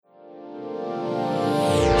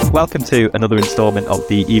Welcome to another instalment of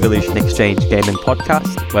the Evolution Exchange Gaming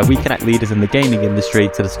Podcast, where we connect leaders in the gaming industry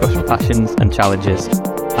to discuss passions and challenges.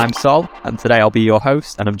 I'm Sol, and today I'll be your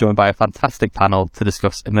host, and I'm joined by a fantastic panel to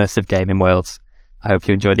discuss immersive gaming worlds. I hope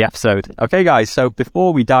you enjoyed the episode. Okay guys, so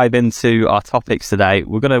before we dive into our topics today,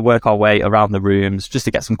 we're going to work our way around the rooms just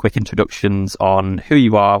to get some quick introductions on who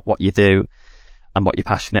you are, what you do, and what you're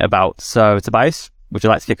passionate about. So Tobias, would you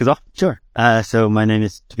like to kick us off? Sure. So my name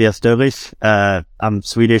is Tobias Dorrich. I'm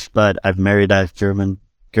Swedish, but I've married a German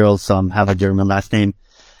girl, so I have a German last name.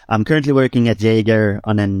 I'm currently working at YAGER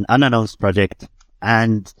on an unannounced project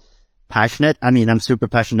and passionate. I mean, I'm super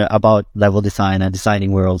passionate about level design and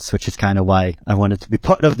designing worlds, which is kind of why I wanted to be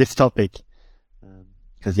part of this topic.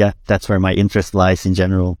 Because that's where my interest lies in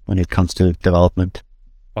general when it comes to development.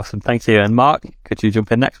 Awesome. Thank you. And Marc, could you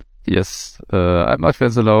jump in next? Yes, I'm Marc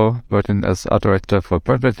Fenselau, working as art director for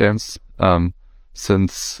Point Games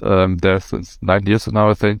since 9 years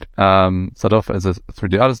now, I think. Started off as a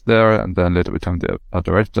 3D artist there, and then later became the art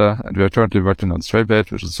director. And we are currently working on Sol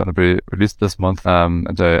Bate, which is going to be released this month.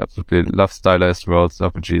 And I absolutely love stylized worlds,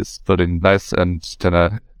 RPGs, building nice and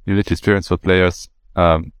unique experience for players,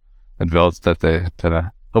 and worlds that they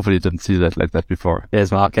hopefully didn't see that like that before.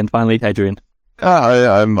 Here's Marc, and finally Adrian.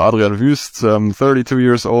 Hi, I'm Adrian Wust. I'm 32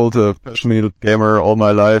 years old, a passionate gamer all my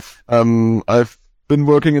life. I've been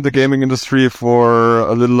working in the gaming industry for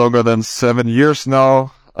a little longer than 7 years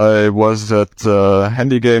now. I was at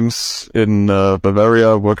Handy Games in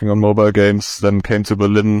Bavaria working on mobile games, then came to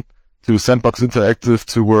Berlin to Sandbox Interactive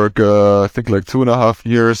to work, I think like 2.5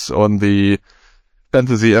 years on the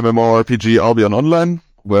fantasy MMORPG Albion Online,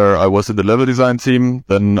 where I was in the level design team.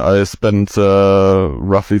 Then I spent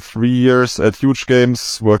roughly 3 years at Huge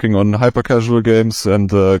Games working on hyper-casual games and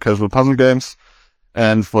casual puzzle games.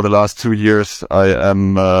 And for the last 2 years, I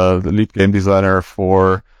am the lead game designer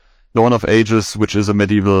for Dawn of Ages, which is a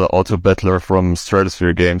medieval auto-battler from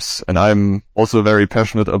Stratosphere Games. And I'm also very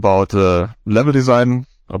passionate about level design,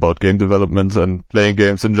 about game development and playing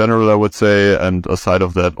games in general, I would say. And aside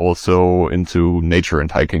of that, also into nature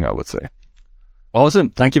and hiking, I would say. Awesome.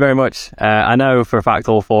 Thank you very much. I know for a fact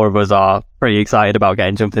all four of us are pretty excited about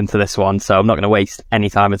getting jumped into this one, so I'm not going to waste any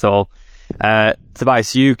time at all.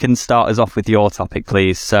 Tobias, you can start us off with your topic,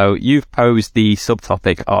 please. So you've posed the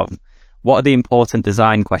subtopic of what are the important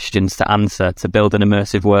design questions to answer to build an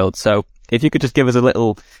immersive world. So if you could just give us a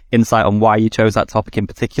little insight on why you chose that topic in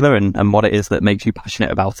particular and what it is that makes you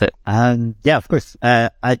passionate about it. Yeah, of course.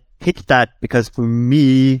 I picked that because for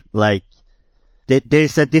me,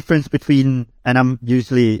 there's a difference between, and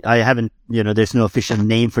there's no official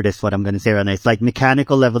name for this, what I'm going to say right now. It's like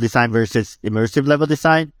mechanical level design versus immersive level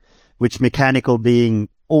design, which mechanical being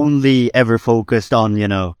only ever focused on,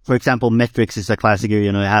 for example, metrics is a classic here,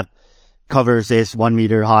 you have covers is 1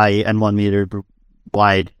 meter high and 1 meter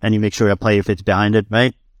wide, and you make sure a player fits behind it,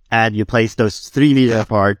 right? And you place those 3 meters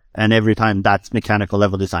apart, and every time that's mechanical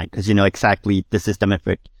level design, because you know exactly this is the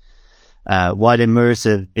metric. What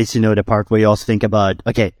immersive is, the part where you also think about,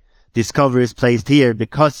 okay, this cover is placed here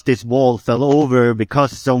because this wall fell over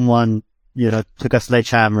because someone, took a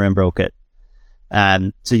sledgehammer and broke it.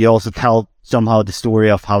 So you also tell somehow the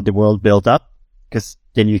story of how the world built up, because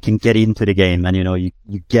then you can get into the game and,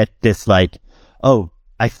 you get this oh,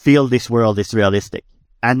 I feel this world is realistic.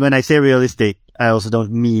 And when I say realistic, I also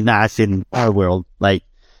don't mean as in our world. Like,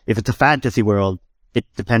 if it's a fantasy world, it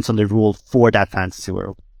depends on the rule for that fantasy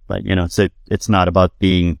world. But, so it's not about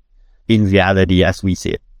being in reality as we see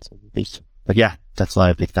it. But yeah, that's why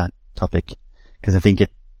I picked that topic, because I think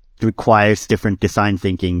it requires different design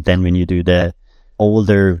thinking than when you do the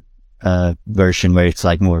older version where it's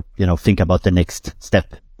more, think about the next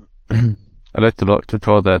step. I like to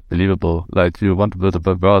call that believable. Like, you want to build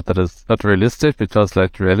a world that is not realistic because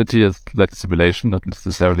reality is like a simulation, not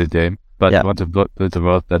necessarily a game. But you want to build a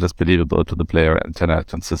world that is believable to the player and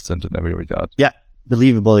consistent in every regard. Yeah.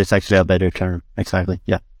 Believable is actually a better term. Exactly.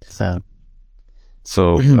 Yeah. So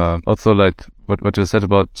also what you said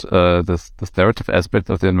about this narrative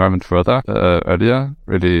aspect of the environment further earlier,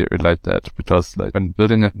 really like that, because when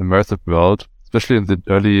building an immersive world, especially in the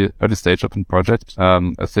early stage of a project,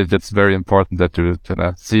 I think it's very important that you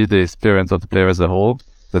see the experience of the player as a whole,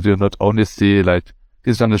 that you not only see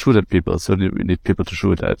he's going to shoot at people, so we need people to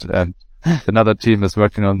shoot at, and another team is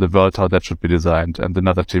working on the world, how that should be designed, and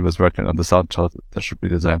another team is working on the sound, how that should be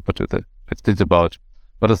designed. But let's think about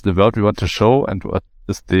what is the world we want to show, and what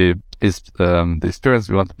is the experience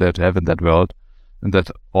we want the player to have in that world, and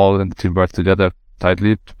that all in the team work together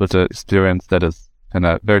tightly with an experience that is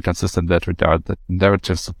very consistent in that regard. That the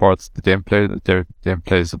narrative supports the gameplay, the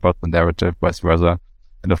gameplay supports the narrative, vice versa,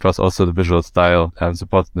 and of course also the visual style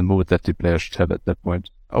supports the mood that the player should have at that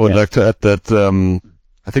point. I would like to add that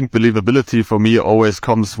I think believability for me always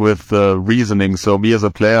comes with reasoning. So me as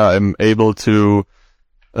a player, I'm able to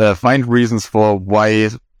find reasons for why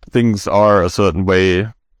things are a certain way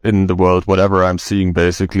in the world, whatever I'm seeing,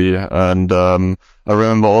 basically. And I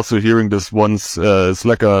remember also hearing this once. It's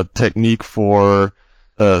like a technique for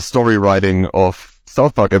story writing of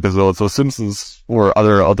South Park episodes or Simpsons or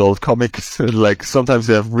other adult comics. Like sometimes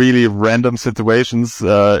you have really random situations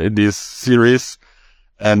in these series,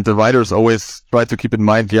 and the writers always try to keep in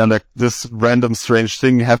mind, like this random strange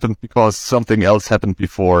thing happened because something else happened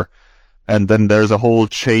before. And then there's a whole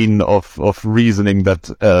chain of reasoning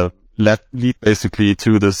that lead basically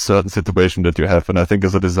to this certain situation that you have. And I think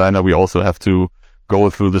as a designer, we also have to go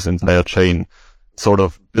through this entire chain, sort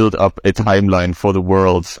of build up a timeline for the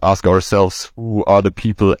world, ask ourselves who are the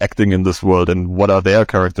people acting in this world and what are their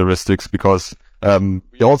characteristics, because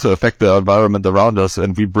we also affect the environment around us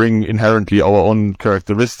and we bring inherently our own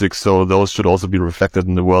characteristics. So those should also be reflected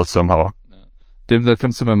in the world somehow. Game that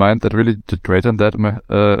comes to my mind that really did great on that,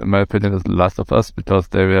 in my opinion, is The Last of Us, because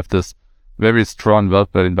there we have this very strong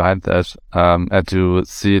world building behind that, and you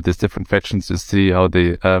see these different factions. You see how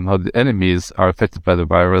the enemies are affected by the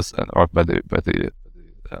virus or by the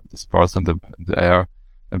spores in the air,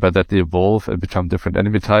 and by that they evolve and become different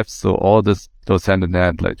enemy types. So all this goes hand in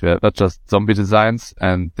hand. Like you have not just zombie designs,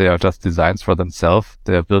 and they are just designs for themselves.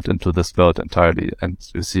 They are built into this world entirely, and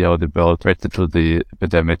you see how the world reacted to the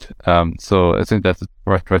epidemic. So I think that's a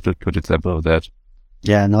good example of that.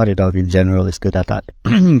 Yeah, Naughty Dog in general is good at that.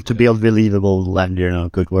 To build believable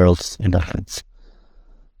and, good worlds in that sense.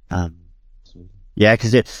 Yeah,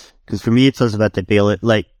 because for me it's also about the build it.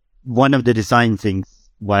 Like, one of the design things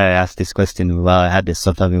why I asked this question while I had this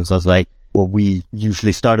sometimes, it was also like, what we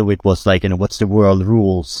usually started with was like, what's the world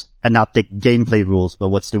rules? And not the gameplay rules, but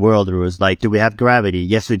what's the world rules? Like, do we have gravity?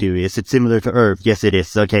 Yes, we do. Is it similar to Earth? Yes, it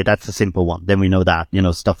is. Okay, that's a simple one. Then we know that,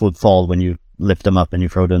 stuff would fall when you lift them up and you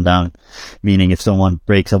throw them down. Meaning if someone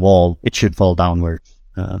breaks a wall, it should fall downward.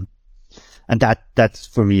 And that's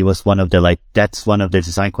for me was one of the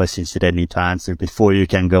design questions you then need to answer before you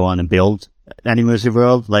can go on and build an immersive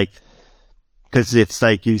world. Like, cause it's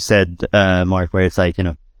like you said, Mark, where it's like,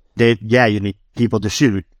 you need people to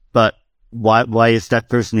shoot, but why is that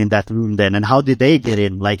person in that room then? And how did they get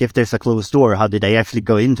in? Like, if there's a closed door, how did they actually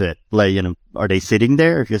go into it? Like, are they sitting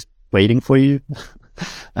there just waiting for you?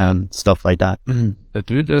 Stuff like that. Do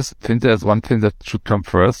you just think there's one thing that should come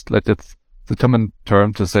first? Like, it's the common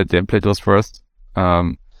term to say gameplay goes first.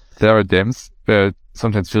 There are games where it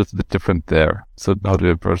sometimes feels a bit different there. So how do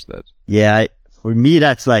you approach that? Yeah, for me,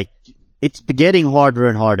 that's like, it's getting harder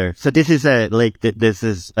and harder. So this is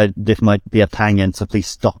this might be a tangent, so please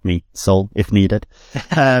stop me, Sol, if needed.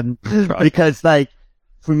 Because like,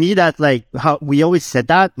 for me, that's like how we always said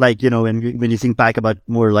that, like, when you think back about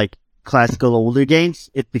more like classical older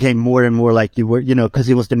games, it became more and more like you were, cause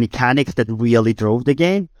it was the mechanics that really drove the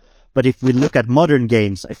game. But if we look at modern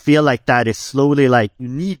games, I feel like that is slowly like, you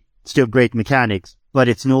need still great mechanics, but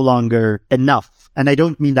it's no longer enough. And I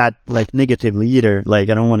don't mean that like negatively either. Like,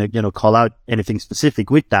 I don't want to, call out anything specific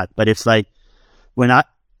with that, but it's like when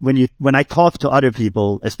I talk to other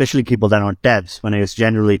people, especially people that aren't devs, when I just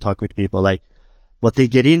generally talk with people, like what they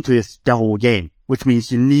get into is the whole game, which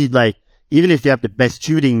means you need like, even if you have the best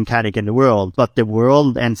shooting mechanic in the world, but the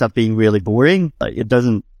world ends up being really boring,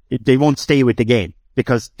 they won't stay with the game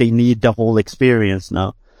because they need the whole experience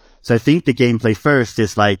now. So I think the gameplay first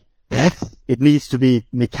is like, it needs to be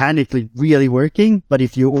mechanically really working, but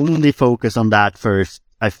if you only focus on that first,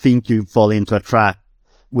 I think you fall into a trap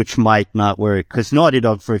which might not work. Because Naughty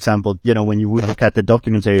Dog, for example, when you look at the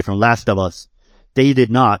documentary from Last of Us, they did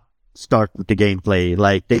not start with the gameplay.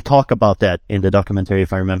 Like, they talk about that in the documentary,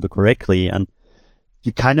 if I remember correctly, and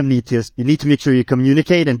you kind of need to make sure you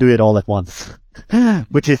communicate and do it all at once,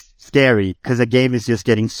 which is scary because a game is just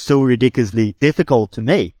getting so ridiculously difficult to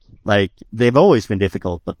make. Like, they've always been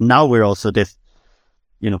difficult, but now we're also this,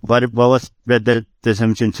 what was Red Dead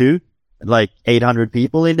Redemption 2? Like 800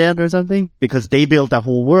 people in there or something? Because they built a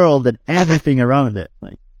whole world and everything around it.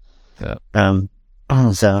 Like,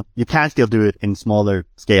 so you can still do it in smaller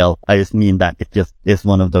scale. I just mean that it just is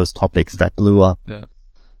one of those topics that blew up. Yeah.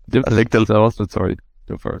 I think that's also, sorry,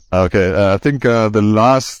 go first. Okay. I think, the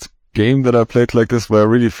last game that I played like this where I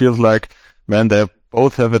really feels like, man, they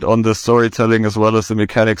both have it on the storytelling as well as the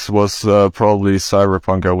mechanics was probably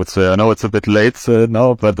Cyberpunk, I would say. I know it's a bit late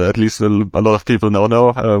now, but at least a lot of people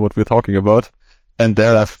know what we're talking about. And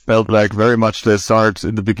there I felt like very much they start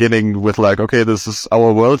in the beginning with like, okay, this is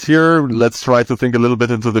our world here. Let's try to think a little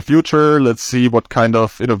bit into the future. Let's see what kind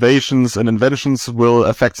of innovations and inventions will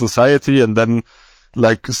affect society. And then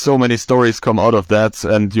like so many stories come out of that,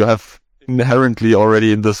 and you have inherently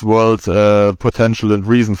already in this world potential and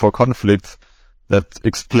reason for conflict that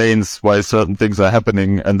explains why certain things are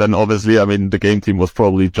happening. And then obviously, I mean, the game team was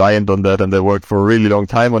probably giant on that, and they worked for a really long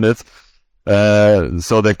time on it.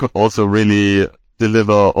 So they could also really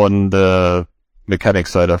deliver on the mechanic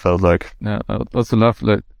side, I felt like. Yeah, I also love,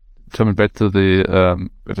 like, coming back to the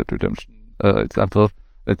Red Dead Redemption example,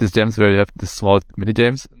 like these games where you have these small mini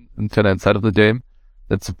games inside of the game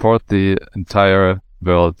that support the entire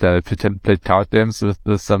world. If you can play card games with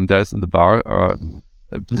some guys in the bar or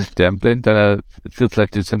gambling, then it feels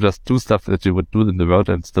like you can just do stuff that you would do in the world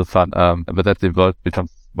and it's still fun. But that the world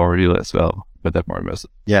becomes more real as well, but that more immersive.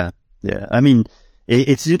 Yeah. I mean,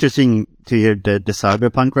 it's interesting to hear the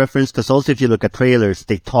cyberpunk reference, because also if you look at trailers,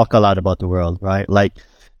 they talk a lot about the world, right? Like,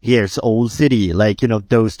 here's Old City, like, you know,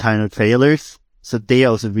 those kind of trailers. So they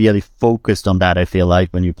also really focused on that, I feel like,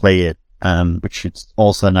 when you play it, which is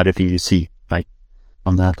also another thing you see, like,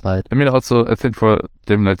 on that side. I mean, also, I think for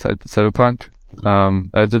game like Cyberpunk,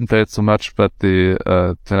 I didn't play it so much, but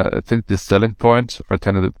I think the selling point, or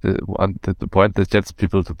kind of the point that gets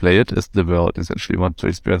people to play it is the world. Essentially, want to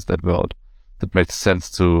experience that world. That makes sense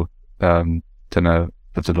to kind of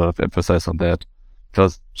put a lot of emphasis on that,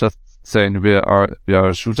 because just saying we are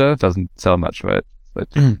a shooter doesn't sell much, right? But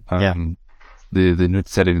the new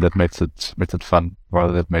setting that makes it fun,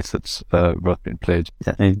 rather that makes it worth being played.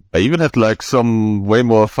 Yeah. I even had like some way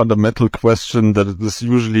more fundamental question that is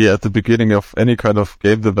usually at the beginning of any kind of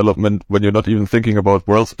game development, when you're not even thinking about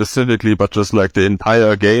world specifically, but just like the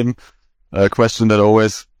entire game. A question that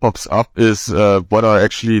always pops up is what are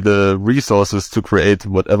actually the resources to create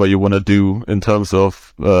whatever you want to do in terms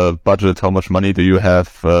of budget? How much money do you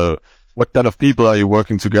have? What kind of people are you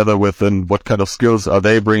working together with, and what kind of skills are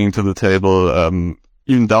they bringing to the table?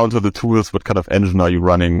 Even down to the tools, what kind of engine are you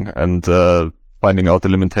running, and finding out the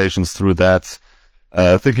limitations through that.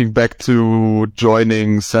 Thinking back to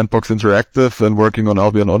joining Sandbox Interactive and working on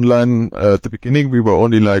Albion Online, at the beginning we were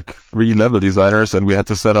only like 3 level designers, and we had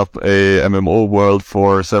to set up a MMO world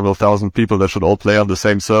for several thousand people that should all play on the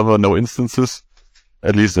same server, no instances,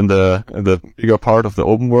 at least in the bigger part of the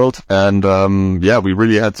open world. And we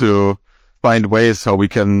really had to find ways how we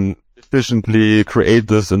can efficiently create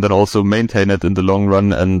this and then also maintain it in the long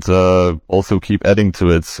run, and also keep adding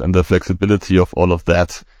to it. And the flexibility of all of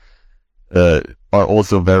that are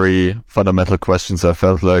also very fundamental questions. I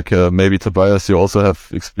felt like maybe Tobias, you also have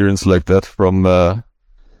experience like that from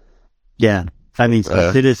I mean,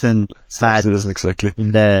 Citizen sat exactly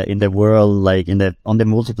in the world, like on the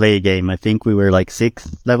multiplayer game. I think we were like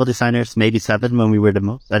 6 level designers, maybe 7 when we were the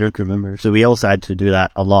most. I don't remember. So we also had to do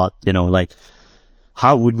that a lot. You know, like,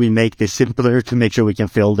 how would we make this simpler to make sure we can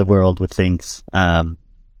fill the world with things? And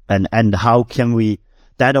how can we?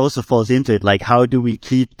 That also falls into it. Like, how do we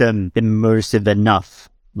keep them immersive enough?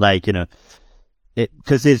 Like, you know,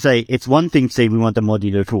 because it's one thing to say we want a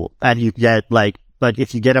modular tool, and you get like. But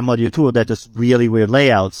if you get a modular tool that does really weird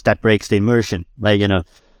layouts, that breaks the immersion. Like, you know,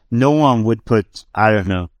 no one would put, I don't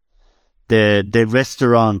know, the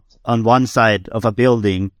restaurant on one side of a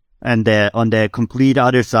building and on the complete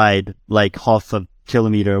other side, like half a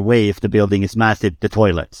kilometer away, if the building is massive, the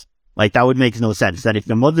toilets. Like, that would make no sense. And if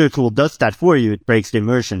the modular tool does that for you, it breaks the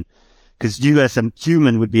immersion. Because you as a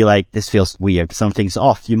human would be like, this feels weird, something's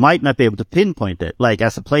off. You might not be able to pinpoint it, like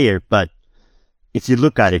as a player, but if you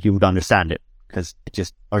look at it, you would understand it. Because it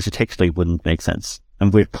just architecturally wouldn't make sense.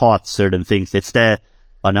 And we're taught certain things. It's now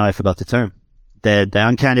I forgot the term. The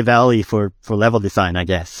uncanny valley for level design, I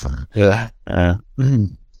guess. Yeah. I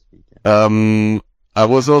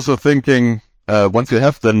was also thinking, once you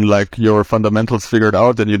have then like your fundamentals figured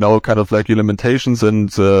out and you know kind of like your limitations and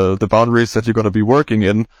the boundaries that you're going to be working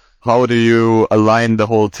in, how do you align the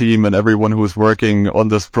whole team and everyone who's working on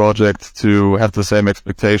this project to have the same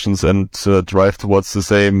expectations and drive towards the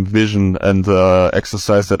same vision? And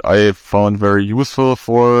exercise that I found very useful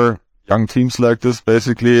for young teams like this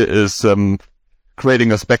basically is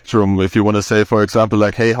creating a spectrum. If you want to say, for example,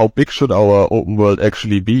 like, hey, how big should our open world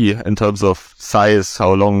actually be in terms of size?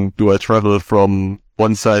 How long do I travel from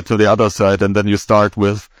one side to the other side? And then you start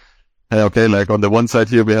with, hey, okay, like on the one side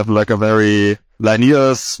here, we have like a very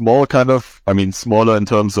linear, small kind of, I mean, smaller in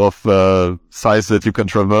terms of size that you can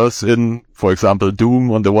traverse in. For example, Doom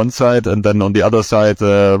on the one side, and then on the other side,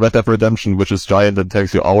 Red Dead Redemption, which is giant and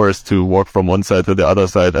takes you hours to walk from one side to the other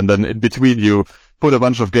side. And then in between, you put a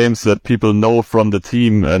bunch of games that people know from the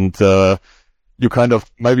team, and you kind of,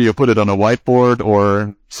 maybe you put it on a whiteboard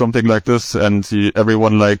or something like this, and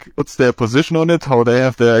everyone like puts their position on it, how they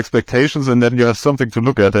have their expectations, and then you have something to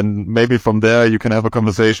look at. And maybe from there you can have a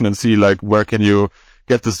conversation and see like, where can you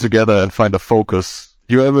get this together and find a focus.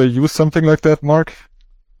 You ever use something like that, Marc?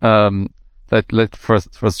 Like for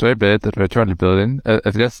Sol Bate that we're currently building,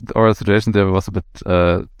 I guess our situation there was a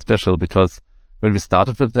bit special because when we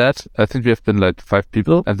started with that, I think we have been like 5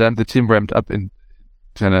 people, and then the team ramped up in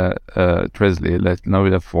kind of crazily. Like now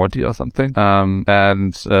we have 40 or something.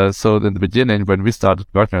 So in the beginning, when we started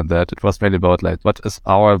working on that, it was mainly about like what is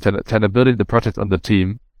our kind of building the project on the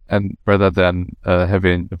team, and rather than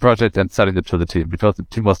having the project and selling it to the team, because the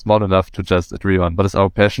team was small enough to just agree on what is our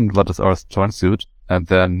passion, what is our strong suit, and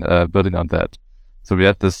then building on that. So we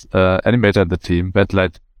had this animator in the team, but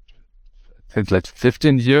like I think like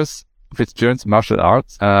 15 years of experience in martial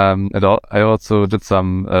arts. I also did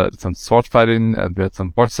some sword fighting, and we had some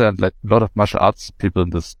boxer and like a lot of martial arts people in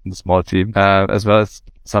this small team, as well as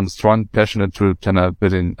some strong passion into kind of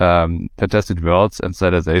building fantastic worlds and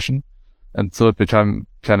civilization. And so it became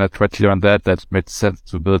kind of quite clear on that it made sense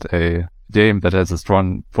to build a game that has a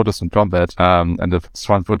strong focus on combat, and a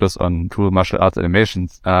strong focus on cool martial arts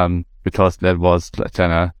animations, because that was like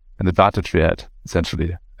kind of an advantage we had,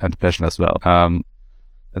 essentially, and passion as well.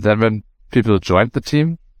 And then when people joined the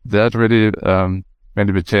team, that really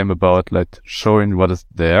mainly became about like showing what is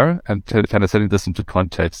there and kind of setting this into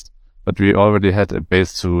context. But we already had a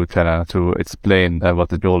base to explain what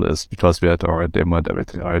the goal is, because we had our demo and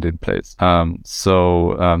everything already in place.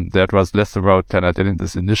 That was less about kind of getting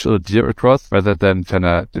this initial idea across, rather than kind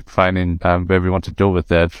of defining where we want to go with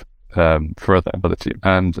that further for the team.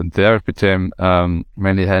 And there it became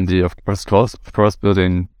mainly handy, of course,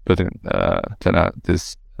 building kind of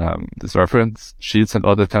this reference sheets and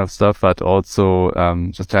all that kind of stuff, but also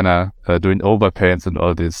just kind of doing overpaints and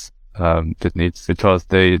all these techniques, because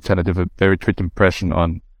they kind of give a very quick impression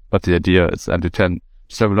on what the idea is, and you can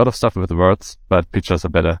just have a lot of stuff with the words, but pictures are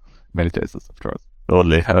better in many cases, of course.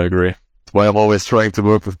 Totally, I agree. That's why I'm always trying to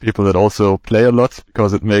work with people that also play a lot,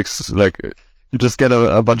 because it makes like you just get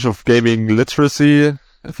a bunch of gaming literacy,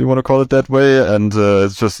 if you want to call it that way, and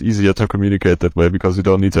it's just easier to communicate that way because you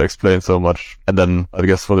don't need to explain so much. And then I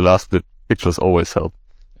guess for the last bit, pictures always help.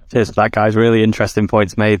 Cheers for that, guys. Really interesting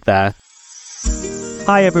points made there.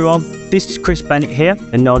 Hi everyone, this is Chris Bennett here,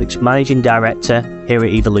 and Nordic's Managing Director here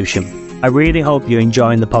at Evolution. I really hope you're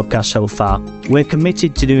enjoying the podcast so far. We're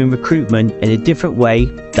committed to doing recruitment in a different way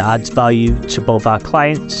that adds value to both our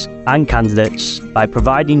clients and candidates by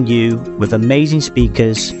providing you with amazing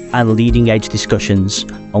speakers and leading edge discussions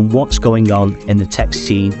on what's going on in the tech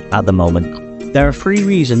scene at the moment. There are 3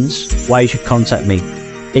 reasons why you should contact me.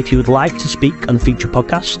 If you would like to speak on a future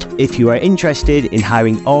podcast, if you are interested in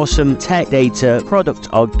hiring awesome tech, data, product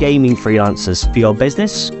or gaming freelancers for your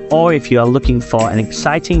business, or if you are looking for an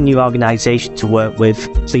exciting new organization to work with,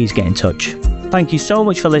 please get in touch. Thank you so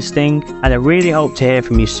much for listening, and I really hope to hear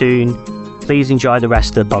from you soon. Please enjoy the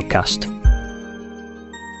rest of the podcast.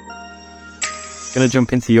 Going to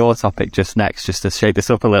jump into your topic just next, just to shake this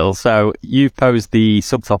up a little. So you've posed the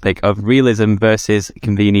subtopic of realism versus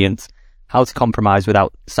convenience. How to compromise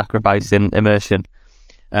without sacrificing immersion.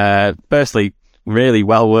 Firstly, really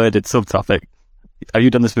well-worded subtopic. Have you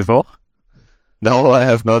done this before? No, I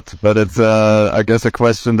have not, but it's, I guess, a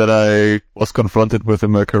question that I was confronted with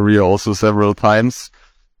in my career also several times.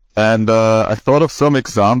 And I thought of some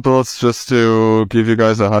examples just to give you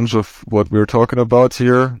guys a hunch of what we're talking about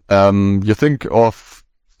here. You think of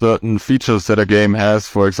certain features that a game has.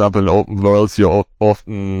 For example, in open worlds, you're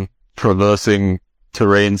often traversing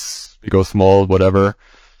terrains, big or small, whatever.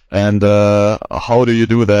 And how do you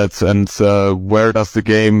do that? And where does the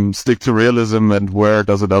game stick to realism, and where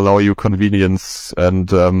does it allow you convenience? And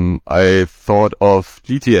I thought of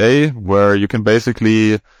GTA, where you can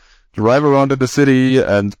basically drive around in the city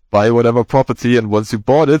and buy whatever property, and once you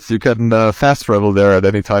bought it, you can fast travel there at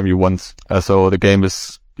any time you want. So the game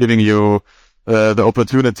is giving you the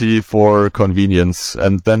opportunity for convenience.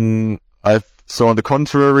 And then So on the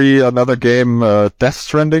contrary, another game, Death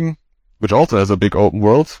Stranding, which also has a big open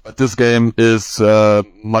world. But this game is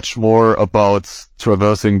much more about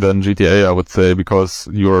traversing than GTA, I would say, because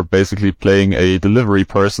you're basically playing a delivery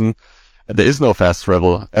person, and there is no fast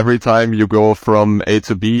travel. Every time you go from A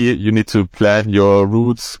to B, you need to plan your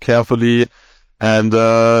routes carefully. And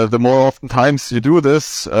the more often times you do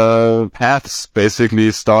this, paths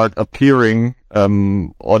basically start appearing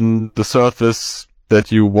on the surface that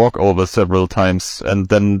you walk over several times. And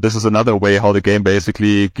then this is another way how the game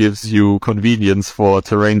basically gives you convenience for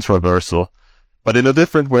terrain traversal, but in a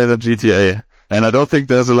different way than GTA. And I don't think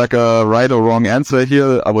there's a right or wrong answer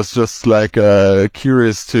here. I was just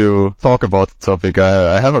curious to talk about the topic.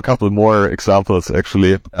 I have a couple more examples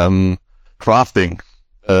actually. Crafting.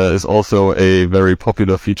 is also a very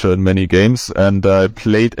popular feature in many games. And I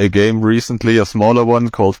played a game recently, a smaller one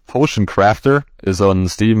called Potion Crafter, is on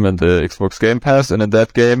Steam and the Xbox Game Pass. And in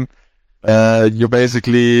that game, you're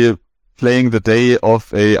basically playing the day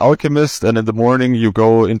of a alchemist, and in the morning you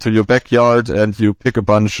go into your backyard and you pick a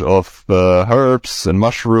bunch of herbs and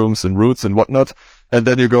mushrooms and roots and whatnot, and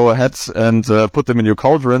then you go ahead and put them in your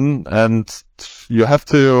cauldron, and you have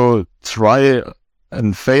to try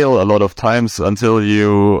and fail a lot of times until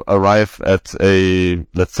you arrive at a,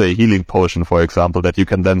 let's say, healing potion, for example, that you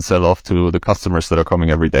can then sell off to the customers that are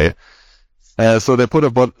coming every day. So they put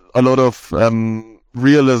a lot of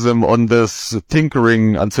realism on this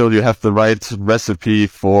tinkering until you have the right recipe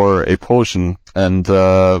for a potion. And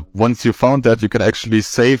once you found that, you can actually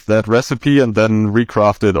save that recipe and then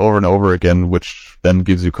recraft it over and over again, which then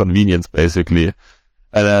gives you convenience, basically.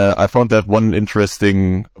 And I found that one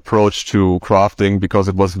interesting approach to crafting, because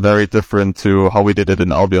it was very different to how we did it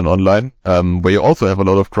in Albion Online, where you also have a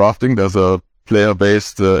lot of crafting. There's a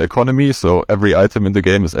player-based economy, so every item in the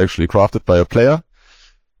game is actually crafted by a player.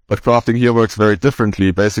 But crafting here works very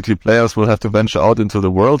differently. Basically, players will have to venture out into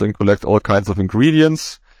the world and collect all kinds of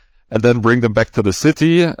ingredients, and then bring them back to the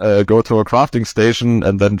city, go to a crafting station,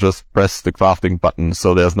 and then just press the crafting button.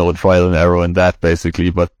 So there's no trial and error in that, basically,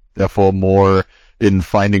 but therefore more in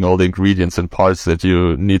finding all the ingredients and parts that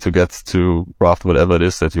you need to get to craft whatever it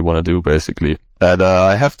is that you want to do, basically. And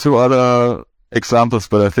I have two other examples,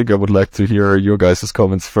 but I think I would like to hear your guys'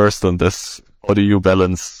 comments first on this. How do you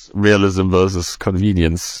balance realism versus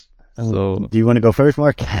convenience? So, do you want to go first,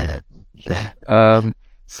 Marc? Of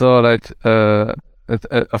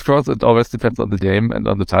course, it always depends on the game and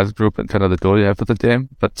on the target group and kind of the goal you have with the game.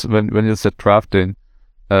 But when you said crafting,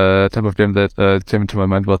 type of game that came into my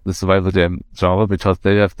mind was the survival game genre, because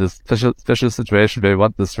they have this special situation where you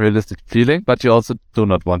want this realistic feeling, but you also do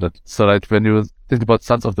not want it. So like when you think about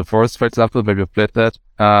Sons of the Forest, for example, maybe you've played that,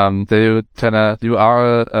 you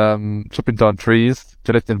are chopping down trees,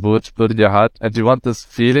 collecting wood, building your hut, and you want this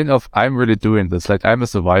feeling of, I'm really doing this, like I'm a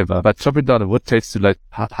survivor. But chopping down a wood takes you like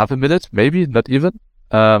half a minute, maybe, not even.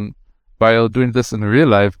 While doing this in real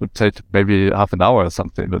life would take maybe half an hour or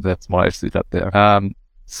something, but that's more actually up there.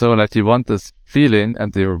 So like you want this feeling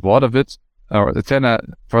and the reward of it, or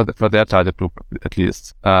for their target group at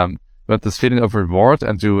least. You want this feeling of reward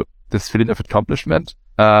and this feeling of accomplishment,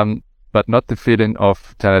 but not the feeling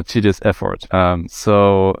of kind of tedious effort. You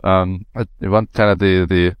want kind of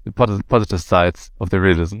the positive sides of the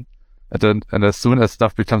realism. And as soon as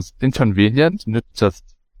stuff becomes inconvenient, it's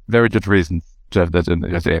just very good reasons to have that in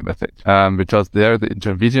your game, I think. Because there, the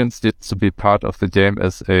inconvenience needs to be part of the game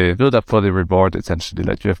as a build-up for the reward, essentially.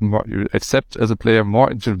 Like you accept as a player more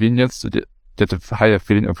inconvenience to get a higher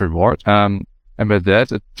feeling of reward. And by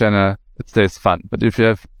that, it stays fun. But if you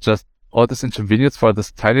have just all this inconvenience for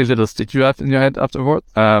this tiny little stick you have in your hand afterwards,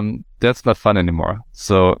 that's not fun anymore.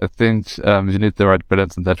 So I think you need the right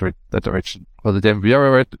balance in that direction. For the game we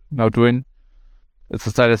are right now doing, it's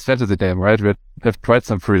a stylized fantasy game, right? We have quite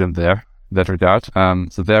some freedom there in that regard.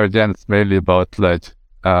 So there again, it's mainly about like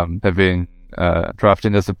having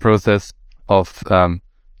crafting as a process of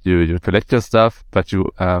you collect your stuff, but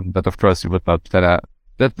of course you would not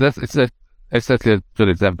that's exactly a good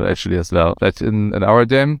example actually as well. That in our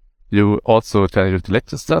game, you also you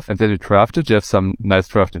collect the stuff and then you craft it. You have some nice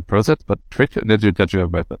crafting process, but trick, and then you get your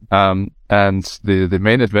weapon. And the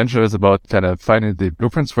main adventure is about kind of finding the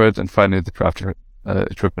blueprints for it and finding the crafting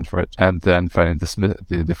equipment for it, and then finding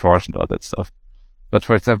the forge and all that stuff. But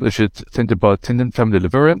for example, if you think about Kingdom Come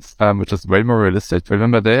Deliverance, which is way more realistic.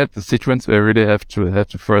 Remember, they had the sequence where you really have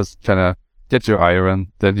to first kind of get your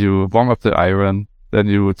iron, then you warm up the iron, then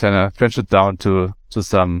you kind of crunch it down to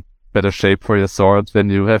some better shape for your sword. Then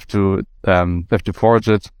you have to forge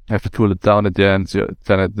it, have to cool it down again. So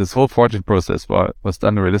this whole forging process was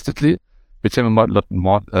done realistically. Became a lot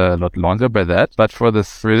longer by that. But for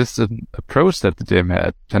this realistic approach that the game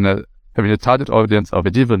had, kind of having a target audience of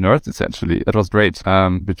medieval nerds, essentially, it was great.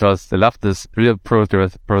 Because they loved this real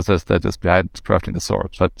process that is behind crafting the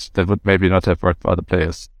sword. But that would maybe not have worked for other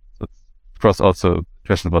players. So of course, also a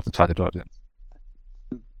question about the target audience.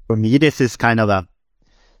 For me, this is kind of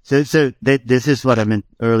this is what I meant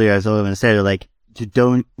earlier as well when I said, like,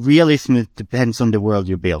 realism depends on the world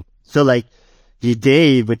you build. So like, the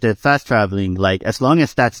day with the fast traveling, like, as long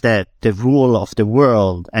as that's the rule of the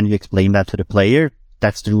world and you explain that to the player,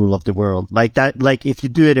 that's the rule of the world. Like that, like, if you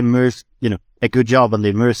do it a good job on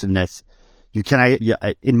the immersiveness, you can,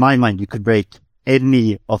 in my mind, you could break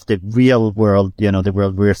any of the real world, the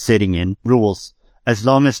world we're sitting in, rules, as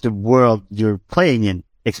long as the world you're playing in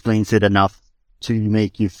explains it enough to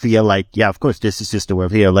make you feel like, yeah, of course, this is just the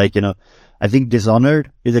world here. Like, you know, I think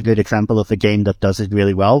Dishonored is a good example of a game that does it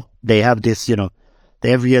really well. They have this, you know,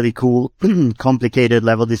 they have really cool, complicated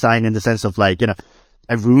level design in the sense of like, you know,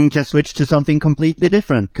 a room can switch to something completely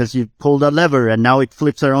different because you pull that lever and now it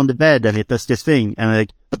flips around the bed and it does this thing. And like,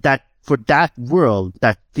 that, for that world,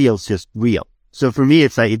 that feels just real. So for me,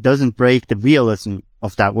 it's like, it doesn't break the realism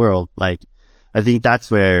of that world. Like, I think that's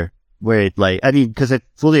where it like, I mean, because I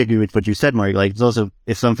fully agree with what you said, Mark. Like, it's also,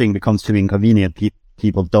 if something becomes too inconvenient,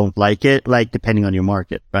 people don't like it, like, depending on your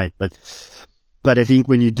market, right? But I think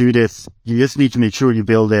when you do this, you just need to make sure you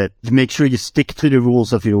build it, to make sure you stick to the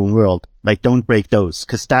rules of your own world. Like, don't break those,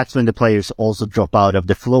 because that's when the players also drop out of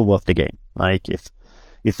the flow of the game. Like,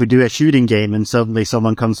 if we do a shooting game and suddenly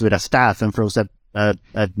someone comes with a staff and throws a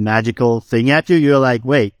magical thing at you, you're like,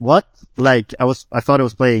 wait, what? Like, I thought I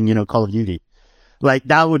was playing, you know, Call of Duty. Like,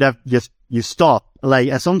 that would have just, you stop.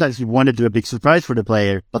 Like, sometimes you want to do a big surprise for the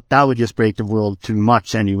player, but that would just break the world too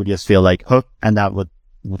much and you would just feel like, huh, and that would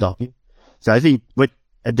stop you. So I think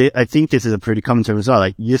this is a pretty common term as well.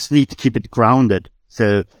 Like, you just need to keep it grounded.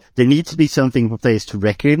 So there needs to be something for players to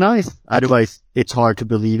recognize. Otherwise, it's hard to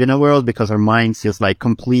believe in a world because our minds just like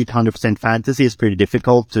complete 100% fantasy is pretty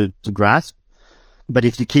difficult to grasp. But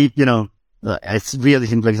if you keep, you know, it's really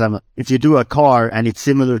simple example. If you do a car and it's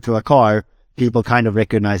similar to a car, people kind of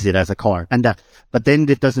recognize it as a car. But then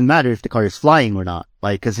it doesn't matter if the car is flying or not.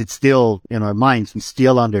 Like, cause it's still, in our minds, we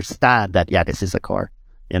still understand that, yeah, this is a car,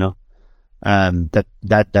 you know?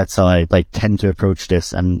 That's how I like tend to approach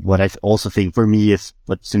this. And what I also think for me is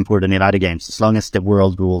what's important in other games. As long as the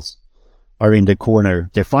world rules are in the corner,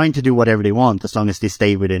 they're fine to do whatever they want as long as they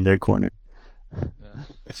stay within their corner.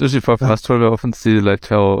 Especially for fast travel, I often see like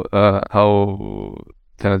how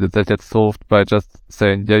kind of that gets solved by just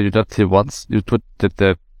saying, yeah, you just here once, you did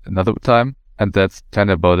that another time, and that's kind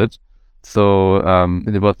of about it. So,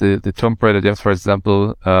 about the Tomb Raider games, for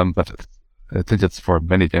example, but I think it's for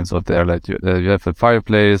many games out there, like you have a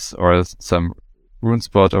fireplace or some rune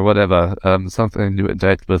spot or whatever, something you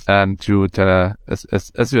interact with, and you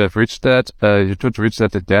as you have reached that, you could reach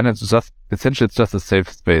that again, and essentially it's just a safe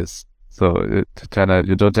space. So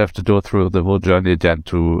you don't have to go through the whole journey again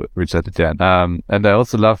to reach that again. And I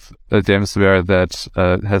also love games where that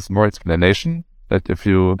has more explanation. That if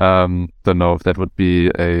you don't know if that would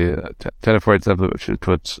be a for example, if you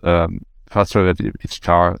could fast travel at each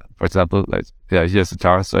car, for example, like, yeah, here's a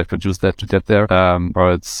car, so I could use that to get there.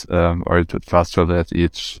 Or you could fast travel at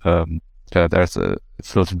each, there's a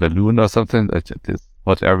floating balloon or something, like this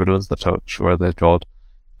hot air balloons, not sure they're called.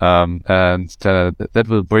 And that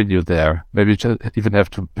will bring you there. Maybe you just even have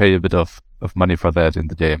to pay a bit of money for that in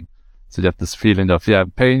the game. So you have this feeling of, yeah,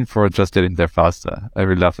 I'm paying for just getting there faster. I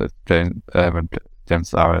really love it when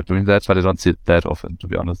games are doing that, but I don't see it that often, to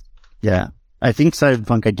be honest. Yeah. I think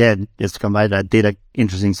Cyberpunk, again, just to combine that, did an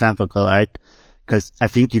interesting example, right? Because I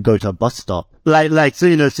think you go to a bus stop. So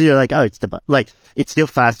you're like, oh, it's the bus. Like, it still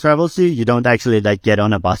fast travels you. You don't actually, like, get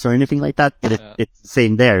on a bus or anything like that. But it's the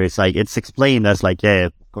same there. It's like, it's explained as like, yeah,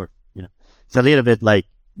 of course, you know. It's a little bit like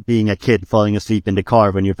being a kid falling asleep in the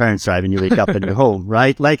car when your parents drive and you wake up and you're home,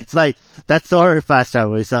 right? Like, it's like, that's our fast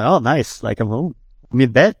travel. It's like, oh, nice. Like, I'm home. I'm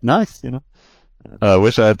in bed. Nice, you know. I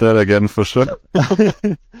wish I had that again for sure.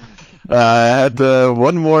 I had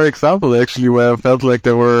one more example actually where I felt like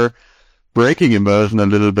they were breaking immersion a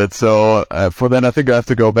little bit. So for that, I think I have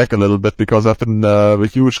to go back a little bit because I've been a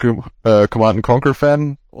huge Command and Conquer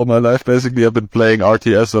fan all my life. Basically, I've been playing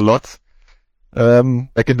RTS a lot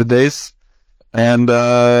back in the days, and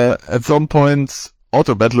at some point,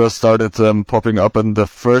 auto battlers started popping up. And the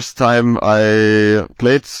first time I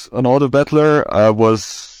played an auto battler, I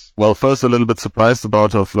was, well, first a little bit surprised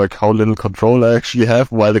about like how little control I actually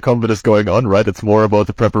have while the combat is going on, right? It's more about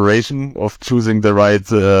the preparation of choosing the right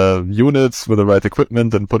units with the right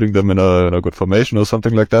equipment and putting them in a good formation or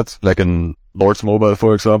something like that, like in Lords Mobile,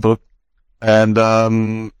 for example.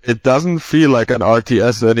 And it doesn't feel like an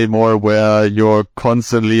RTS anymore where you're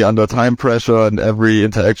constantly under time pressure and every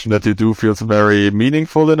interaction that you do feels very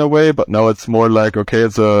meaningful in a way. But now it's more like, okay,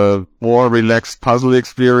 it's a more relaxed puzzle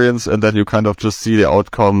experience, and then you kind of just see the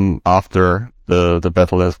outcome after the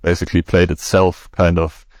battle has basically played itself, kind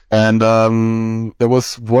of. And there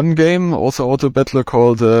was one game, also auto battler,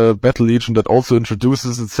 called Battle Legion, that also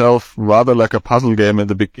introduces itself rather like a puzzle game in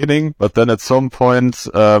the beginning, but then at some point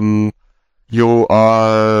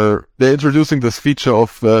they're introducing this feature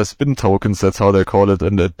of spin tokens, that's how they call it,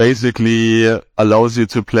 and it basically allows you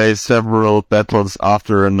to play several battles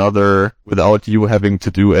after another without you having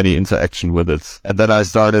to do any interaction with it. And then I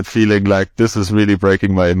started feeling like this is really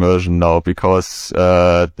breaking my immersion now, because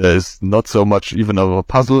there's not so much even of a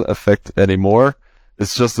puzzle effect anymore.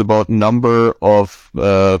 It's just about number of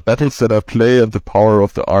battles that I play and the power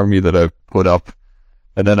of the army that I put up.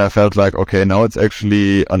 And then I felt like, okay, now it's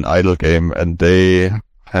actually an idle game, and they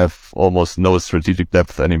have almost no strategic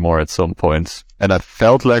depth anymore at some points. And I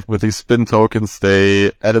felt like with these spin tokens,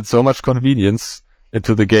 they added so much convenience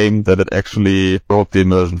into the game that it actually broke the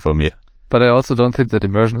immersion for me. But I also don't think that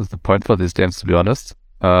immersion is the point for these games, to be honest.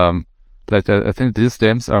 I think these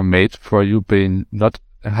games are made for you being not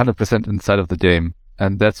 100% inside of the game.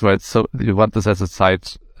 And that's why you want this as a side,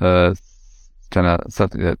 kind of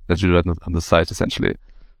something that you do on the side, essentially.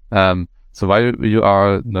 So while you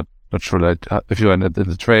are not sure, like, if you're in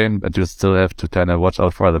the train, but you still have to kind of watch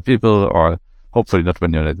out for other people, or hopefully not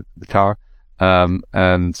when you're in the car.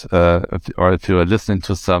 If you are listening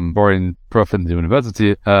to some boring prof in the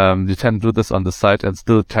university, you can do this on the side and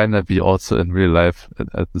still kind of be also in real life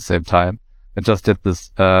at the same time, and just get this,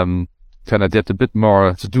 kind of get a bit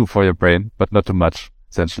more to do for your brain, but not too much,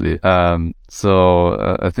 essentially.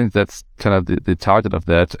 I think that's kind of the target of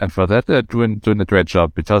that. And for that, they're doing a great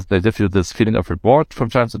job, because they give you this feeling of reward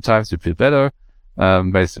from time to time. So you feel better,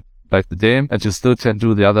 basically like the game, and you still can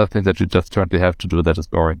do the other thing that you just currently have to do that is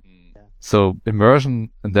boring. Yeah. So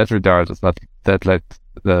immersion in that regard is not that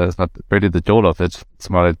it's not really the goal of it. It's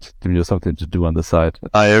more like giving you something to do on the side.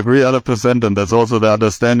 I agree 100%, and that's also the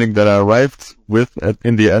understanding that I arrived with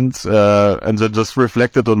in the end, and then just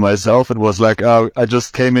reflected on myself and was like, I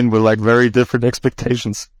just came in with like very different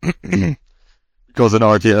expectations. Because in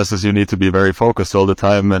RTSs you need to be very focused all the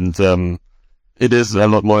time, and it is a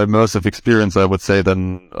lot more immersive experience, I would say,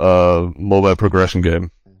 than a mobile progression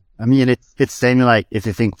game. I mean, it's same like if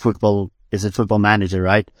you think football is a Football Manager,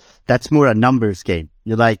 right? That's more a numbers game.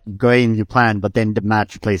 You like go in, you plan, but then the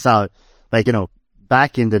match plays out. Like,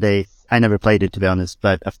 back in the day, I never played it, to be honest,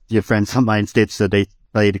 but a few friends of mine did, so they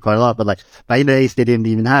played it quite a lot. But like back in the days, they didn't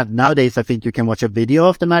even have. Nowadays, I think you can watch a video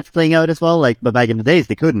of the match playing out as well. Like, but back in the days,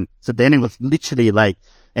 they couldn't. So then it was literally like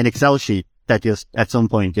an Excel sheet that just at some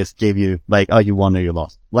point just gave you like, oh, you won or you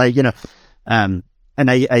lost. Like, and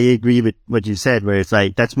I agree with what you said, where it's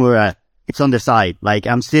like, that's more it's on the side. Like,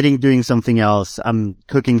 I'm sitting doing something else. I'm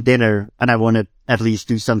cooking dinner and I want to at least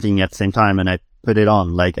do something at the same time, and I put it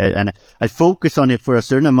on. Like, I focus on it for a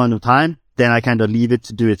certain amount of time. Then I kind of leave it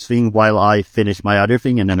to do its thing while I finish my other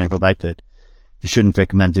thing, and then I go back to it. You shouldn't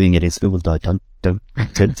recommend doing it in school, though. Don't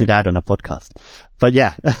do that on a podcast. But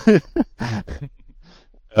yeah.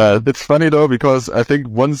 It's funny though, because I think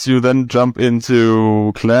once you then jump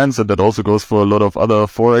into clans, and that also goes for a lot of other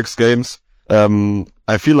 4X games,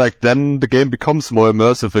 I feel like then the game becomes more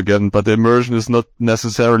immersive again, but the immersion is not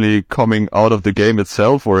necessarily coming out of the game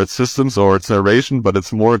itself or its systems or its narration, but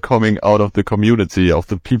it's more coming out of the community, of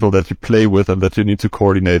the people that you play with and that you need to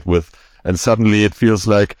coordinate with. And suddenly it feels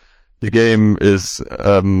like the game is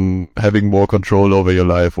having more control over your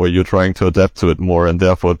life, or you're trying to adapt to it more, and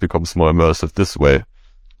therefore it becomes more immersive this way.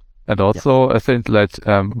 And also, I think like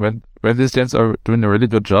when these games are doing a really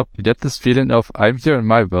good job, you get this feeling of I'm here in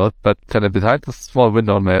my world, but kind of behind this small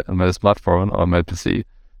window on my smartphone or my PC,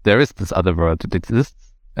 there is this other world that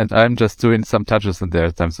exists, and I'm just doing some touches in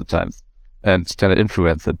there times to times and kind of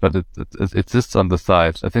influence it, but it exists on the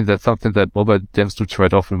side. I think that's something that mobile games do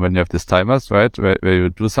quite often when you have these timers, right? Where you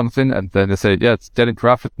do something and then you say, yeah, it's getting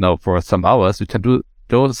crafted now for some hours. You can do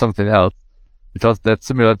something else, because that's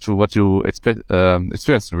similar to what you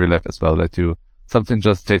experience in real life as well. Like something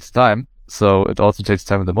just takes time, so it also takes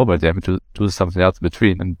time in the mobile game to do something else in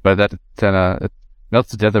between. And by that, it melts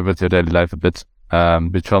together with your daily life a bit.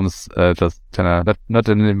 Becomes just kind of not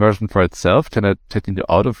an immersion for itself, kind of taking you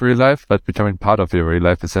out of real life, but becoming part of your real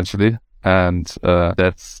life essentially. And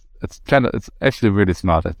it's actually really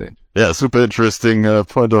smart, I think. Yeah, super interesting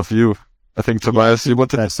point of view. I think Tobias, you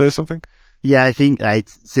wanted to say something? Yeah, I think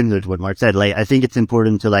it's similar to what Marc said. Like, I think it's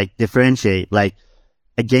important to like differentiate. Like,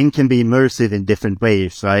 a game can be immersive in different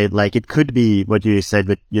ways, right? Like, it could be what you said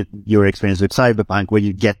with your experience with Cyberpunk, where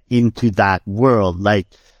you get into that world. Like,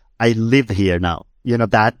 I live here now,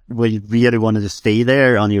 that where you really wanted to stay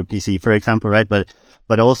there on your PC, for example, right?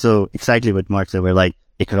 But also exactly what Marc said, where like,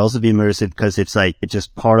 it could also be immersive because it's like, it's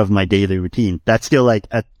just part of my daily routine. That's still like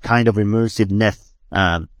a kind of immersiveness.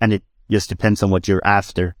 And it just depends on what you're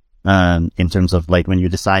after, in terms of like when you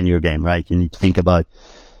design your game, right? You need to think about,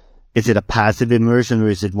 is it a passive immersion, or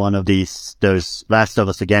is it one of those Last of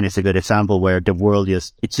Us again is a good example where the world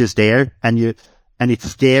it's just there and it's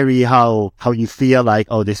scary how you feel like,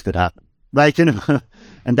 oh, this could happen. Like, you know,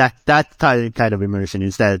 and that kind of immersion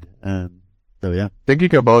instead. So yeah.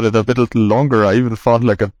 Thinking about it a bit longer, I even found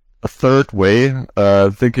like a third way,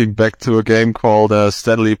 thinking back to a game called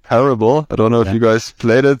Stanley Parable. I don't know if you guys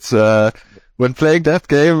played it. When playing that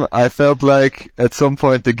game, I felt like at some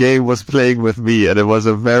point the game was playing with me, and it was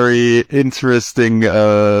a very interesting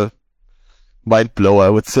mind blow, I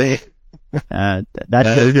would say.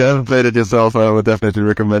 If you haven't played it yourself, I would definitely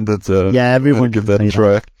recommend it. Everyone give that a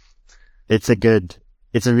try. It's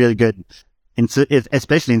a really good,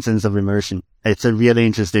 especially in sense of immersion. It's a really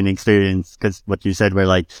interesting experience because what you said, where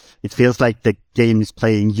like it feels like the game is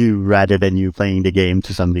playing you rather than you playing the game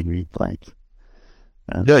to some degree. Like,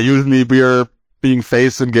 usually we are being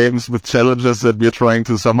faced in games with challenges that we are trying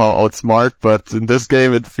to somehow outsmart, but in this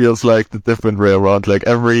game it feels like the different way around. Like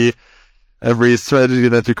every strategy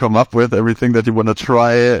that you come up with, everything that you want to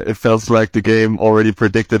try, it feels like the game already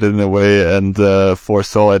predicted it in a way and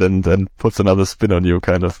foresaw it and puts another spin on you,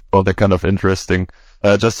 kind of. Well, that kind of interesting.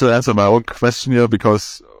 Just to answer my own question here,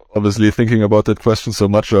 because obviously thinking about that question so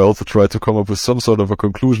much, I also try to come up with some sort of a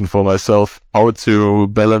conclusion for myself, how to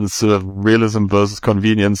balance realism versus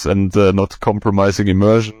convenience and not compromising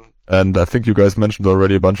immersion. And I think you guys mentioned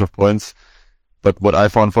already a bunch of points. But what I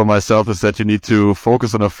found for myself is that you need to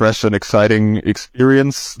focus on a fresh and exciting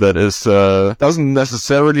experience that is, doesn't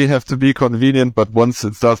necessarily have to be convenient, but once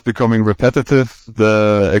it starts becoming repetitive,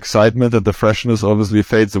 the excitement and the freshness obviously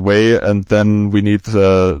fades away. And then we need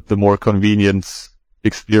the more convenient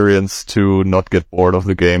experience to not get bored of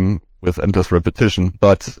the game with endless repetition.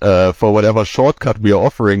 But for whatever shortcut we are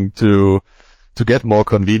offering to get more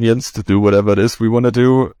convenience, to do whatever it is we want to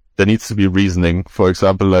do, there needs to be reasoning. For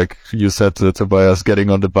example, like you said, Tobias, getting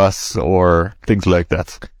on the bus or things like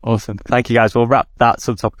that. Awesome. Thank you, guys. We'll wrap that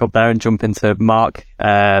subtopic up there and jump into Marc.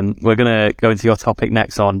 We're going to go into your topic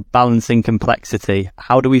next on balancing complexity.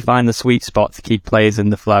 How do we find the sweet spot to keep players in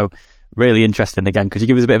the flow? Really interesting again. Could you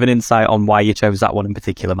give us a bit of an insight on why you chose that one in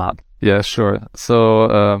particular, Marc? Yeah, sure.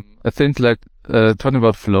 So I think like talking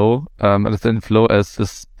about flow, I think flow as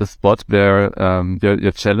the spot where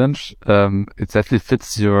your challenge exactly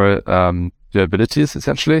fits your abilities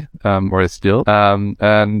essentially, or a skill.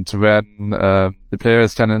 And when the player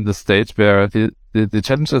is kind of in the state where the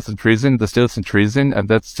challenge is increasing, the skill is increasing, and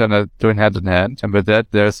that's kind of going hand in hand. And with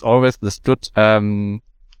that, there's always the split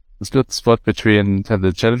spot between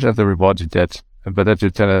the challenge and the reward you get. And by that,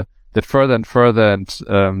 you kind of get further and further,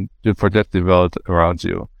 and you forget the world around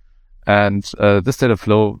you. And this state of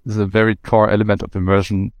flow is a very core element of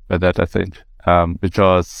immersion by that, I think.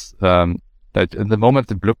 Because like in the moment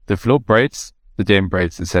the flow breaks, the game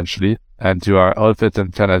breaks essentially, and you are out of it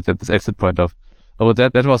and kind of at this exit point of, oh,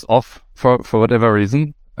 that was off for whatever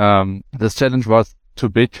reason. This challenge was too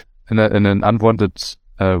big in an unwanted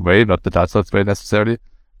way, not the Dark Souls way necessarily.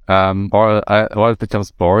 Or it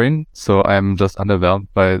becomes boring, so I'm just underwhelmed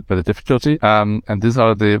by the difficulty. And these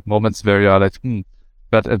are the moments where you are like,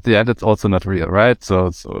 but at the end it's also not real, right?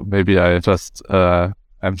 So maybe I'm just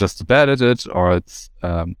too bad at it, or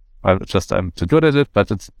I'm too good at it,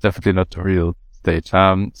 but it's definitely not the real state.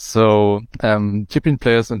 So keeping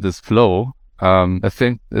players in this flow, I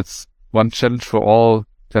think it's one challenge for all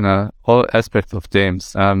aspects of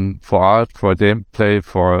games, for art, for gameplay,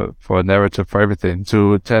 for narrative, for everything,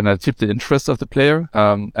 to keep the interest of the player,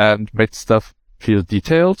 and make stuff feel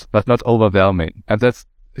detailed, but not overwhelming. And that's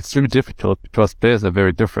extremely difficult because players are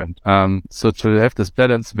very different. So to have this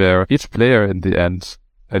balance where each player in the end,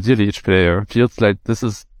 ideally each player, feels like this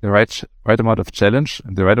is the right amount of challenge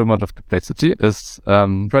and the right amount of complexity is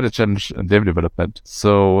quite a challenge in game development.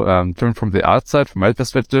 So coming from the art side, from my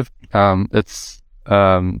perspective, it's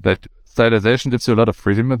that stylization gives you a lot of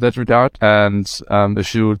freedom in that regard. And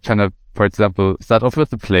if you kind of, for example, start off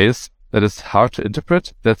with a place that is hard to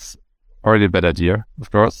interpret, that's already a bad idea, of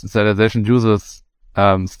course. Stylization uses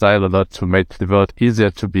style a lot to make the world easier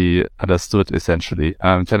to be understood, essentially.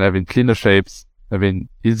 Kind of having cleaner shapes, having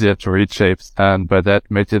easier to read shapes, and by that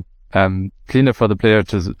make it cleaner for the player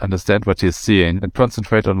to understand what he's seeing and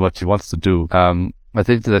concentrate on what he wants to do. I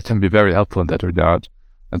think that can be very helpful in that regard.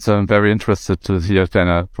 And so I'm very interested to hear kind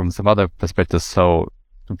of from some other perspectives how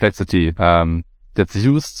complexity gets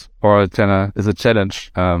used or kind of is a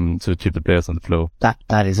challenge to keep the players on the flow.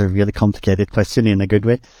 That is a really complicated question in a good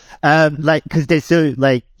way. Like, because they're so,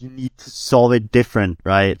 like, you need to solve it different,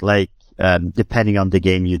 right? Like, depending on the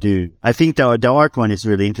game you do. I think the art one is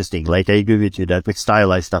really interesting. Like, I agree with you that with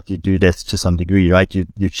stylized stuff, you do this to some degree, right?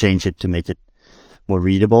 You change it to make it more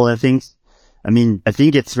readable and things. I mean, I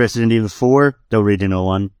think it's Resident Evil 4, the original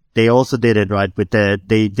one. They also did it right with that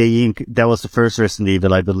was the first Resident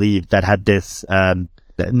Evil, I believe, that had this,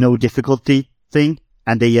 no difficulty thing,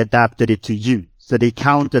 and they adapted it to you. So they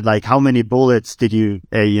counted like how many bullets did you,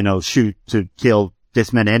 shoot to kill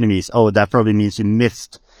this many enemies. Oh, that probably means you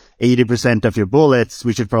missed 80% of your bullets.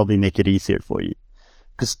 We should probably make it easier for you.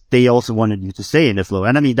 Because they also wanted you to stay in the flow.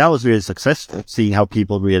 And I mean, that was really successful, seeing how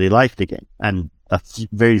people really liked the game. And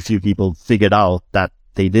very few people figured out that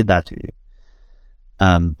they did that to you.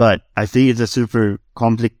 But I think it's a super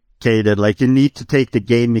complicated, like you need to take the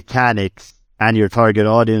game mechanics and your target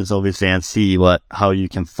audience, obviously, and see how you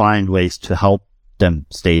can find ways to help them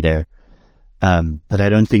stay there. But I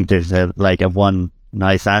don't think there's a one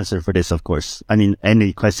nice answer for this, of course. I mean,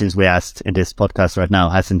 any questions we asked in this podcast right now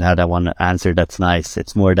hasn't had a one answer that's nice.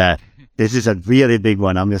 It's more that this is a really big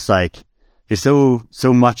one. I'm just like, there's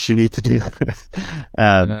so much you need to do.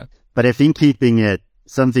 But I think keeping it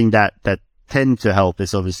something that tend to help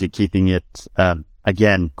is obviously keeping it,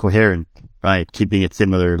 again, coherent, right? Keeping it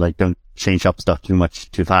similar, like don't change up stuff too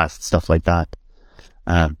much too fast, stuff like that.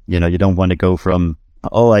 You don't want to go from,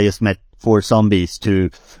 oh, I just met 4 zombies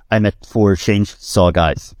to I met 4 chainsaw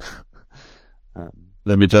guys.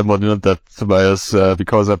 Let me jump on that, Tobias,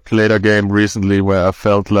 because I played a game recently where I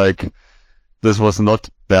felt like this was not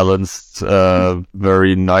balanced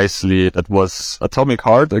very nicely. That was Atomic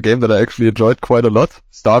Heart, a game that I actually enjoyed quite a lot.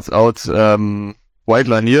 Starts out quite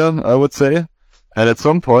linear, I would say. And at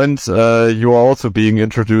some point, you are also being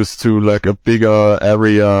introduced to like a bigger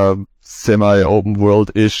area, semi-open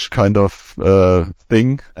world-ish kind of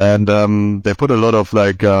thing. And they put a lot of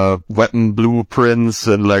like weapon blueprints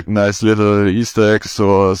and like nice little Easter eggs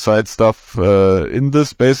or side stuff in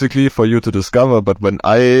this basically for you to discover. But when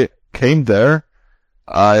I came there,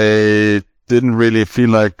 I didn't really feel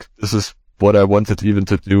like this is what I wanted even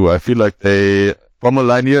to do. I feel like they, from a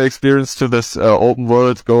linear experience to this open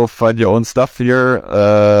world, go find your own stuff here,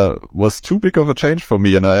 was too big of a change for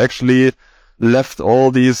me. And I actually left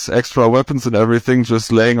all these extra weapons and everything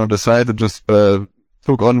just laying on the side and just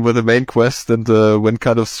took on with the main quest and went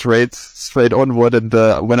kind of straight onward. And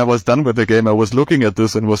when I was done with the game, I was looking at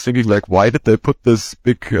this and was thinking like, why did they put this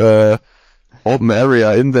big open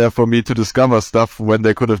area in there for me to discover stuff when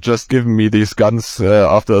they could have just given me these guns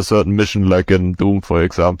after a certain mission, like in Doom, for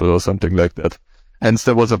example, or something like that. Hence,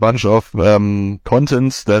 there was a bunch of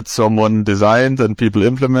content that someone designed and people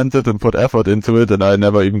implemented and put effort into it, and I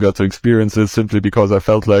never even got to experience it simply because I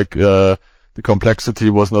felt like the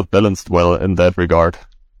complexity was not balanced well in that regard.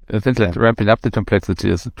 I think like ramping up the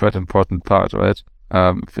complexity is a quite important part, right?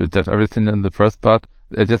 If you did everything in the first part,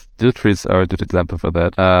 I guess skill trees are a good example for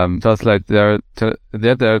that. Because like there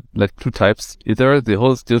are like 2 types. Either the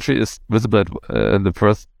whole skill tree is visible in the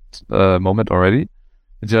first moment already.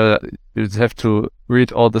 You have to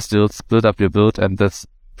read all the skills, build up your build, and that's,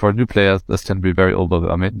 for new players, this can be very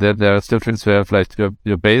overwhelming. There are skill trees where you have like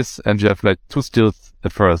your base and you have like 2 skills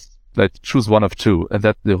at first. Like choose one of 2, and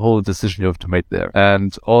that's the whole decision you have to make there.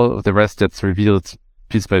 And all of the rest gets revealed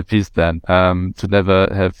piece by piece then, to never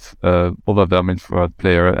have overwhelming for a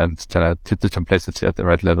player and kind of keep the complexity at the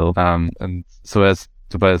right level. And so as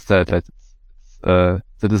Tobias said, like,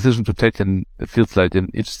 the decision to take in, it feels like in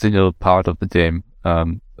each single part of the game,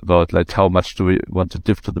 about like how much do we want to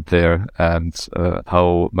give to the player and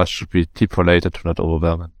how much should we keep related to not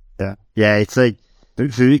overwhelming. Yeah, it's like,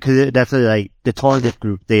 because that's like the target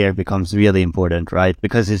group there becomes really important, right?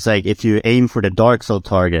 Because it's like if you aim for the Dark Soul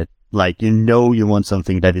target, like you want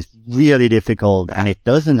something that is really difficult and it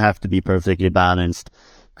doesn't have to be perfectly balanced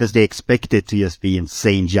because they expect it to just be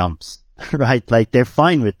insane jumps, right? Like they're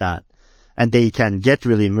fine with that and they can get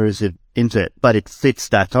really immersive into it, but it fits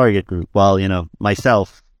that target group. While,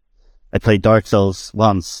 myself, I played Dark Souls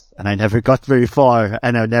once and I never got very far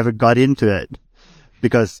and I never got into it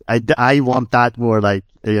because I want that more like,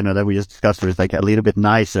 that we just discussed, where it's like a little bit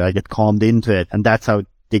nicer. I get calmed into it and that's how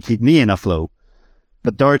they keep me in a flow.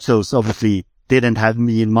 But Dark Souls obviously didn't have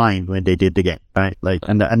me in mind when they did the game, right? Like,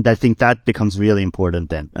 and I think that becomes really important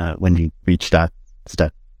then, when you reach that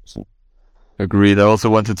step. So. Agreed. I also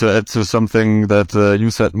wanted to add to something that you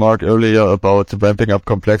said, Marc, earlier about ramping up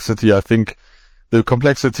complexity. I think the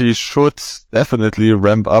complexity should definitely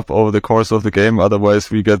ramp up over the course of the game. Otherwise,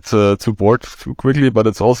 we get too bored too quickly. But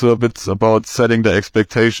it's also a bit about setting the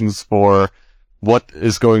expectations for what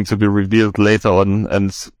is going to be revealed later on.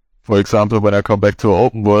 And for example, when I come back to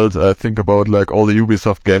open world, I think about like all the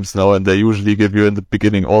Ubisoft games now, and they usually give you in the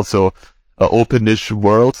beginning also an open-ish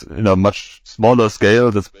world in a much smaller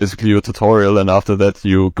scale. That's basically your tutorial, and after that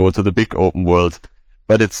you go to the big open world.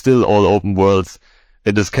 But it's still all open worlds.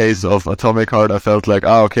 in this case of Atomic Heart, I felt like,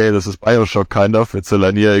 okay, this is BioShock kind of. It's a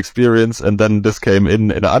linear experience. And then this came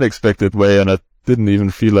in an unexpected way, and I didn't even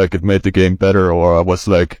feel like it made the game better, or I was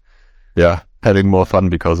like, having more fun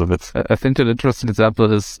because of it. I think an interesting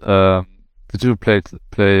example is, did you play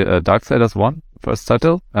Darksiders 1? First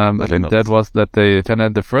title. I think that was that they kind of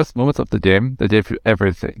in the first moments of the game, they gave you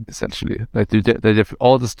everything, essentially. Like they gave you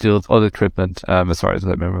all the skills, all the equipment, as far as I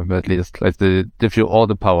remember at least. Like they give you all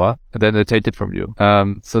the power, and then they take it from you.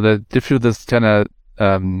 So they give you this kind of,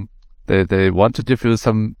 they want to give you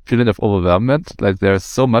some feeling of overwhelmment. Like there's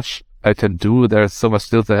so much I can do, there's so much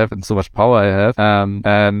skills I have and so much power I have.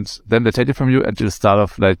 And then they take it from you and you start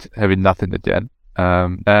off like having nothing again.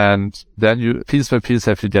 And then you piece by piece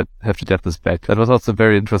have to get this back. That was also a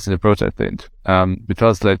very interesting approach, I think.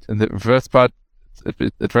 Because like in the first part,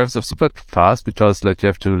 it ramps up super fast because like you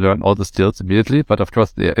have to learn all the skills immediately, but of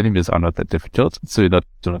course the enemies are not that difficult, so you do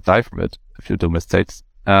not die from it if you do mistakes.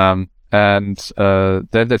 And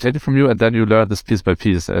then they take it from you, and then you learn this piece by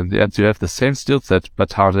piece. And in the end, you have the same skill set,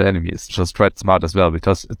 but harder enemies, which is quite smart as well,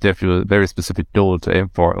 because they have a very specific goal to aim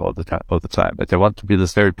for all the time. Like they want to be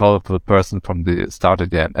this very powerful person from the start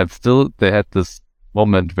again. And still, they had this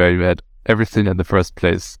moment where you had everything in the first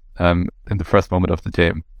place, in the first moment of the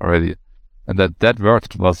game already. And that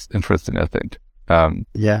worked was interesting, I think.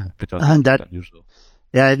 Because and that's unusual.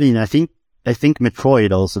 Yeah, I mean, I think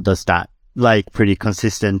Metroid also does that. Like pretty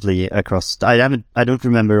consistently across. I don't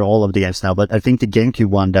remember all of the games now, but I think the GameCube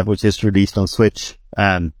one that was just released on Switch,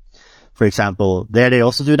 for example, there they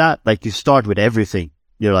also do that. Like you start with everything,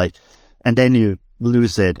 you're like, and then you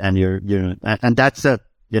lose it, and and that's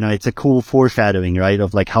it's a cool foreshadowing, right?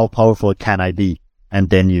 Of like how powerful can I be, and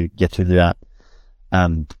then you get to do that.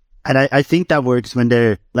 And I think that works when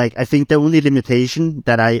they're like, I think the only limitation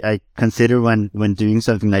that I consider when doing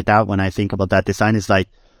something like that, when I think about that design, is like,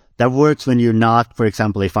 that works when you're not, for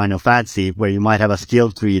example, a Final Fantasy, where you might have a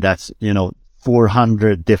skill tree that's,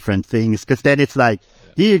 400 different things. Cause then it's like,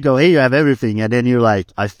 here you go, here you have everything. And then you're like,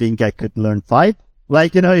 I think I could learn 5.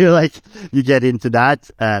 Like, you're like, you get into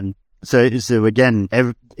that. So again,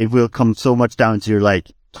 it will come so much down to your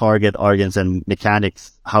like target organs and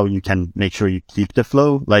mechanics, how you can make sure you keep the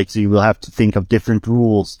flow. Like, so you will have to think of different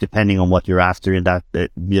rules depending on what you're after in that,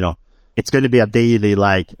 it's going to be a daily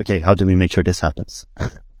like, okay, how do we make sure this happens?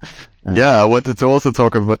 I wanted to also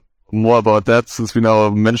talk more about that, since we now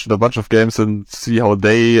mentioned a bunch of games and see how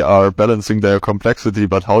they are balancing their complexity,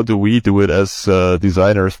 but how do we do it as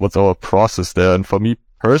designers? What's our process there? And for me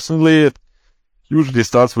personally, it usually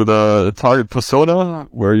starts with a target persona,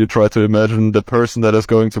 where you try to imagine the person that is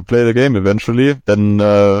going to play the game eventually. Then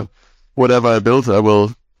whatever I build, I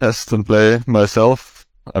will test and play myself.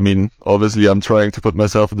 I mean, obviously I'm trying to put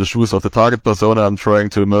myself in the shoes of the target persona. I'm trying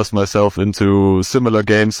to immerse myself into similar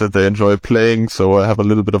games that they enjoy playing, so I have a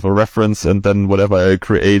little bit of a reference, and then whatever I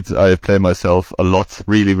create, I play myself a lot,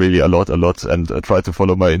 really, really a lot, and try to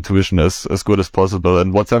follow my intuition as good as possible.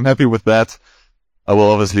 And once I'm happy with that, I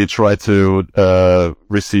will obviously try to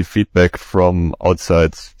receive feedback from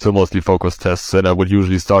outside, so mostly focus tests. And I would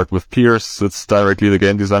usually start with peers. It's directly the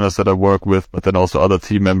game designers that I work with, but then also other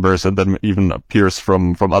team members, and then even peers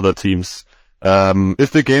from other teams.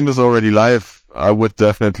 If the game is already live, I would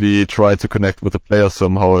definitely try to connect with the players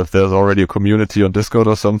somehow. If there's already a community on Discord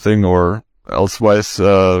or something, or elsewise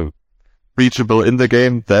reachable in the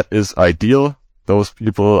game, that is ideal. Those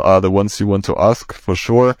people are the ones you want to ask for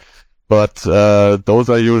sure. But those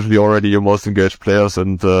are usually already your most engaged players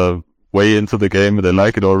and way into the game. They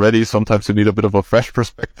like it already. Sometimes you need a bit of a fresh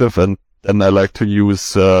perspective. And then I like to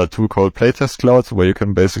use a tool called Playtest Cloud, where you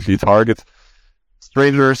can basically target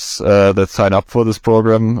strangers that sign up for this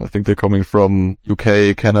program. I think they're coming from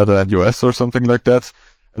UK, Canada, and US or something like that.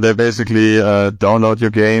 And they basically download your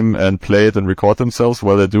game and play it and record themselves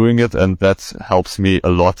while they're doing it. And that helps me a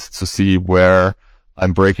lot to see where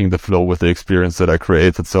I'm breaking the flow with the experience that I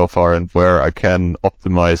created so far and where I can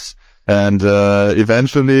optimize. And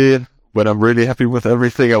eventually, when I'm really happy with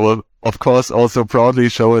everything, I will, of course, also proudly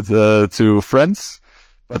show it to friends.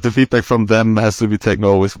 But the feedback from them has to be taken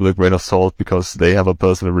always with a grain of salt, because they have a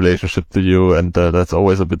personal relationship to you, and that's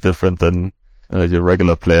always a bit different than your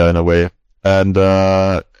regular player in a way. And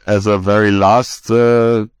as a very last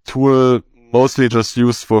tool, mostly just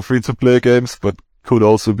used for free-to-play games, but could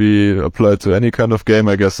also be applied to any kind of game,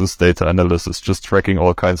 I guess, is data analysis, just tracking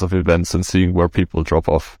all kinds of events and seeing where people drop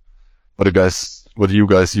off. What do you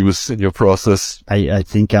guys use in your process? I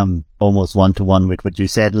think I'm almost one-to-one with what you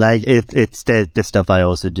said. Like, it's the stuff I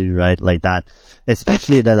also do, right? Like that.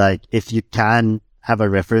 Especially that, like, if you can have a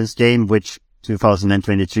reference game, which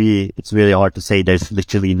 2023, it's really hard to say there's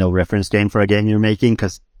literally no reference game for a game you're making,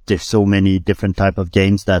 because there's so many different type of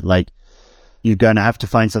games that like you're gonna have to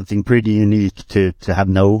find something pretty unique to have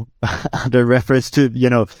no other reference to,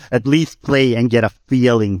 at least play and get a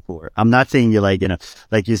feeling for. I'm not saying you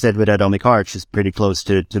like you said with Atomic Heart, is pretty close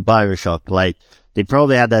to Bioshock. Like they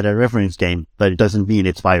probably had that a reference game, but it doesn't mean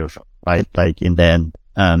it's Bioshock, right? Like in the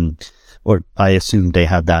end, or I assume they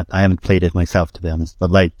have that. I haven't played it myself, to be honest,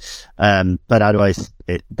 but but otherwise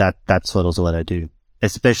that's also what I do.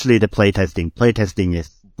 Especially the playtesting. Playtesting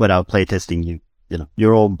is, without playtesting,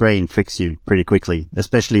 your own brain tricks you pretty quickly,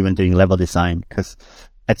 especially when doing level design, because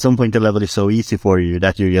at some point the level is so easy for you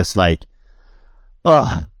that you're just like,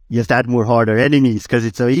 just add more harder enemies because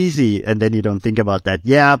it's so easy. And then you don't think about that.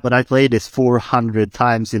 Yeah, but I played this 400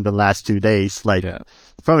 times in the last 2 days. Like,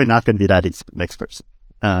 it's probably not going to be that easy for the next person.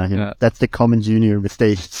 That's the common junior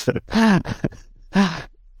mistake. So.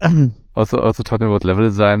 Also talking about level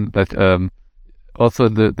design, like, also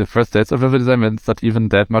in the first days of level design, when it's not even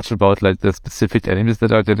that much about like the specific enemies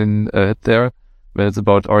that are getting hit there, when it's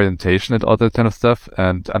about orientation and all that kind of stuff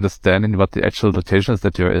and understanding what the actual location is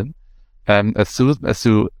that you're in. And as soon as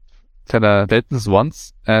you kind of play this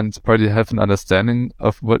once and already have an understanding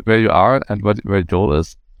of where you are and where your goal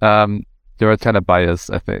is, you're kind of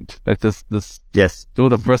biased, I think. Like this yes, do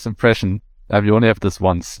the first impression, you only have this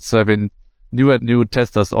once. So I mean, new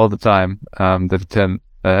testers all the time, that you can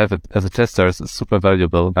have it as a tester is super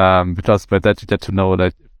valuable, because by that you get to know,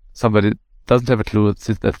 like, somebody doesn't have a clue,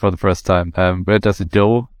 sees that for the first time. Where does it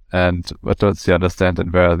go and what does he understand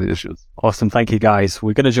and where are the issues? Awesome. Thank you, guys.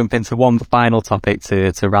 We're going to jump into one final topic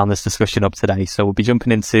to round this discussion up today. So we'll be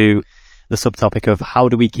jumping into the subtopic of how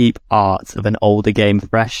do we keep art of an older game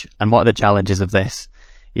fresh and what are the challenges of this?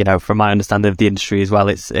 From my understanding of the industry as well,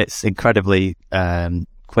 it's incredibly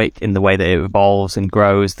quick in the way that it evolves and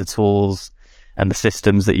grows. The tools and the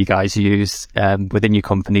systems that you guys use within your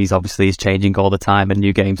companies obviously is changing all the time and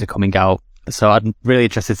new games are coming out. So I'm really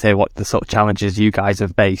interested to hear what the sort of challenges you guys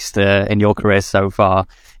have faced in your careers so far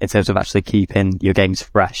in terms of actually keeping your games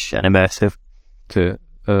fresh and immersive. Okay,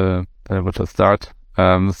 I want to start.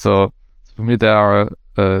 So for me, there are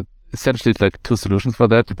essentially like two solutions for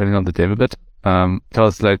that, depending on the game a bit.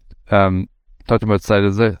 Because like talking about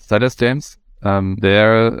stylus games,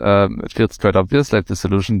 there it feels quite obvious, like the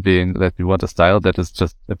solution being that we want a style that is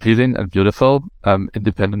just appealing and beautiful,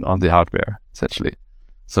 independent on the hardware, essentially.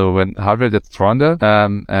 So when hardware gets stronger,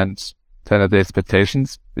 and kind of the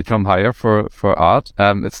expectations become higher for art,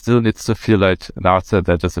 it still needs to feel like an art set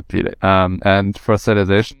that is appealing. And for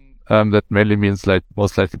stylization, that mainly means like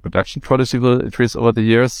most likely production quality will increase over the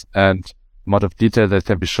years and amount of detail that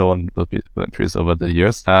can be shown will increase over the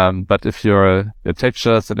years. But if your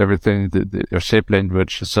textures and everything, your shape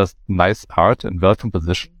language is just nice art and good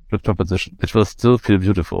composition, it will still feel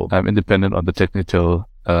beautiful, independent on the technical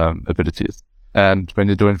abilities. And when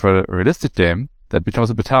you're doing for a realistic game, that becomes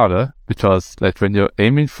a bit harder because like when you're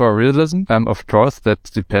aiming for realism, of course that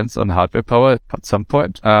depends on hardware power at some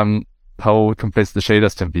point, how complex the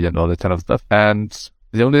shaders can be and all that kind of stuff. And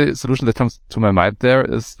the only solution that comes to my mind there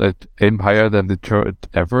is like aim higher than the current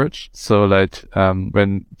average. So like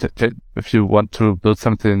if you want to build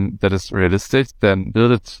something that is realistic, then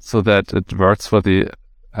build it so that it works for the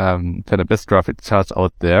kind of best graphic cards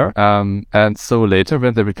out there. And so later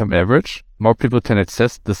when they become average, more people can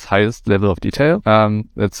access this highest level of detail.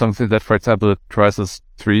 That's something that, for example, Crysis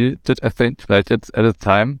 3 did, I think. Like it's at the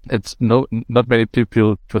time, not many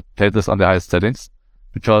people could play this on the highest settings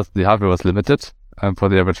because the hardware was limited for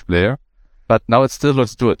the average player. But now it still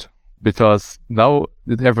looks good because now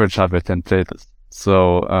the average hardware can play this.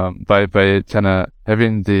 So by kind of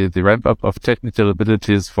having the ramp up of technical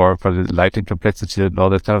abilities for the lighting complexity and all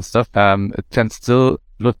that kind of stuff, it can still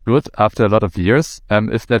look good after a lot of years,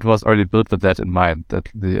 if that was already built with that in mind, that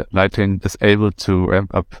the lighting is able to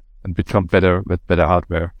ramp up and become better with better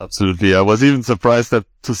hardware. Absolutely. I was even surprised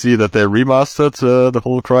to see that they remastered the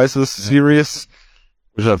whole Crysis series,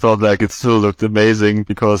 which I felt like it still looked amazing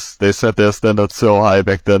because they set their standards so high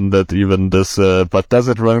back then that even this, but does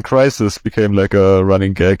it run Crysis became like a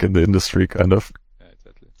running gag in the industry, kind of. Yeah,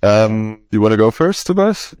 exactly. Do you want to go first,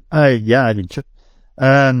 Tobias? Yeah, I mean, sure.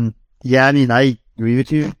 I agree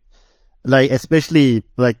with you. Like, especially,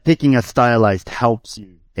 like, picking a stylized helps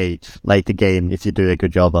you age, like, the game if you do a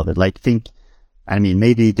good job of it. Like,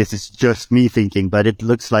 maybe this is just me thinking, but it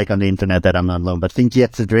looks like on the internet that I'm not alone. But think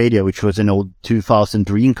Jet Set Radio, which was an old 2000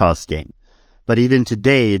 Dreamcast game. But even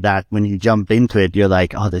today, that when you jump into it, you're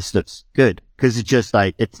like, oh, this looks good. Because it's just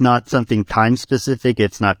like, it's not something time specific.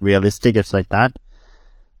 It's not realistic. It's like that.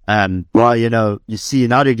 Well, you see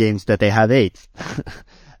in other games that they have 8.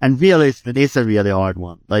 And realism is a really hard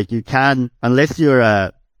one. Like you can, unless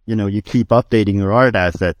you're you keep updating your art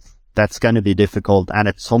assets, that's going to be difficult. And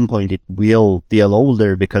at some point it will feel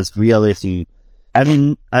older because realism, I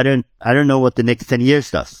mean, I don't know what the next 10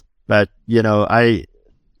 years does, but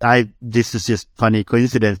this is just funny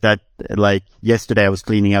coincidence that like yesterday I was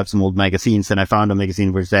cleaning out some old magazines and I found a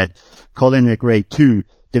magazine where it said Colin McRae 2,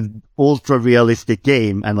 the ultra realistic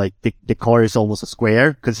game, and like the car is almost a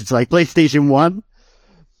square because it's like PlayStation 1.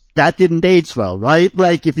 That didn't age well, right?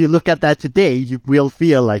 Like if you look at that today, you will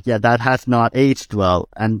feel like, yeah, that has not aged well.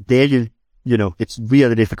 And there it's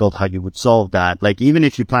really difficult how you would solve that. Like even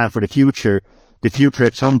if you plan for the future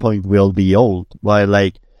at some point will be old. While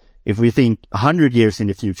like if we think 100 years in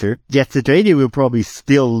the future, Jet Set Radio will probably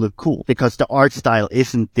still look cool because the art style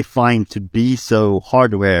isn't defined to be so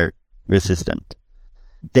hardware resistant.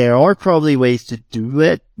 There are probably ways to do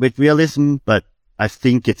it with realism, but I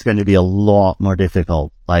think it's going to be a lot more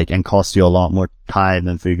difficult, like, and cost you a lot more time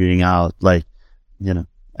and figuring out, like, and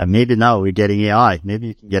maybe now we're getting AI. Maybe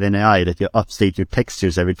you can get an AI that you update your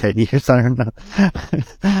textures every 10 years. I don't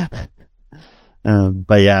know.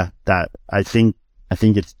 But yeah, I think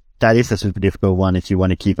that is a super difficult one if you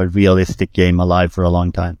want to keep a realistic game alive for a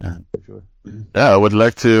long time. For sure. Yeah, I would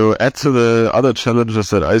like to add to the other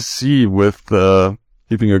challenges that I see with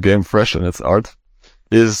keeping a game fresh in its art.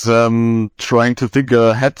 Is trying to think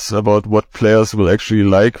ahead about what players will actually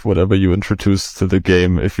like, whatever you introduce to the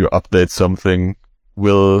game. If you update something,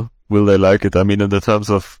 will they like it? I mean, in the terms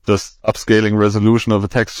of just upscaling resolution of the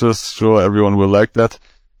textures, sure, everyone will like that.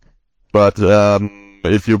 But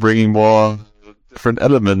if you're bringing more different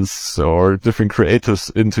elements or different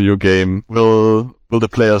creatives into your game, will the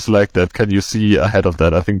players like that? Can you see ahead of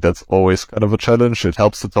that? I think that's always kind of a challenge. It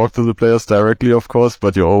helps to talk to the players directly, of course,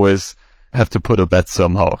 but you always have to put a bet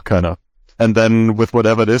somehow, kind of. And then with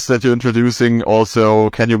whatever it is that you're introducing, also,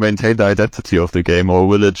 can you maintain the identity of the game, or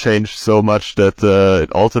will it change so much that it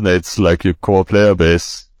alternates like your core player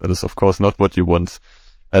base? That is, of course, not what you want.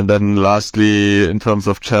 And then lastly, in terms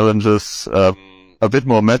of challenges, a bit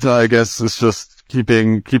more meta, I guess, is just keep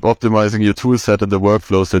optimizing your tool set and the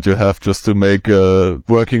workflows that you have just to make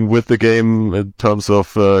working with the game in terms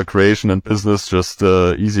of creation and business just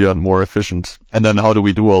easier and more efficient. And then how do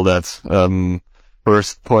we do all that?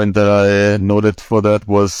 First point that I noted for that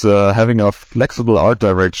was having a flexible art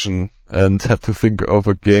direction, and had to think of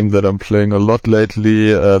a game that I'm playing a lot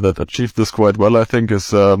lately that achieved this quite well, I think,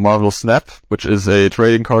 is Marvel Snap, which is a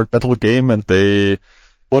trading card battle game, and they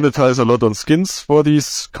monetize a lot on skins for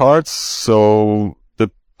these cards, so the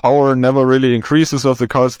power never really increases of the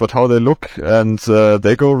cards, but how they look, and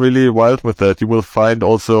they go really wild with that. You will find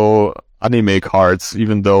also anime cards,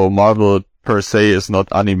 even though Marvel per se is not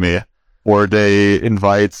anime, or they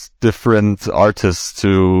invite different artists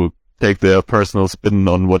to take their personal spin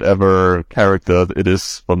on whatever character it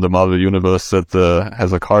is from the Marvel universe that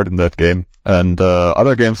has a card in that game. And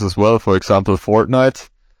other games as well, for example, Fortnite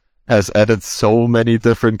has added so many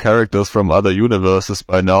different characters from other universes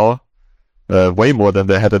by now, way more than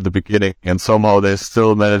they had at the beginning, and somehow they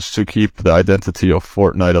still managed to keep the identity of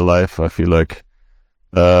Fortnite alive, I feel like.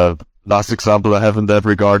 Last example I have in that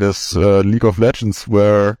regard is League of Legends,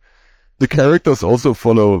 where the characters also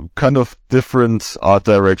follow kind of different art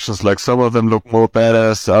directions. Like some of them look more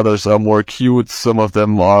badass, others are more cute, some of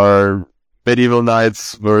them are medieval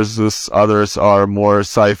knights versus others are more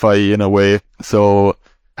sci-fi in a way. So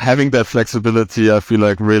having that flexibility, I feel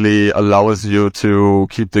like, really allows you to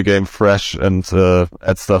keep the game fresh and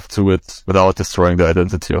add stuff to it without destroying the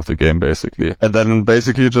identity of the game, basically. And then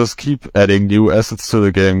basically just keep adding new assets to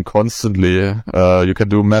the game constantly. You can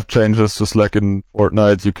do map changes just like in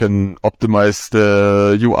Fortnite. You can optimize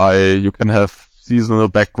the UI. You can have seasonal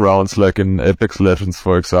backgrounds like in Apex Legends,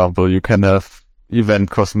 for example. You can have event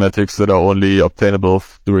cosmetics that are only obtainable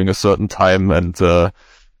during a certain time, and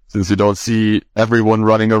since you don't see everyone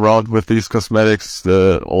running around with these cosmetics,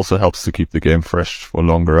 also helps to keep the game fresh for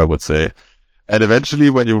longer, I would say. And eventually,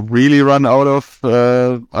 when you really run out of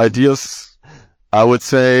ideas, I would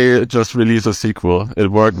say just release a sequel.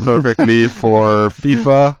 It worked perfectly for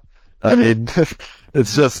FIFA. I mean,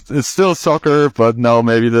 it's still soccer, but now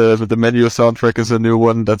maybe the menu soundtrack is a new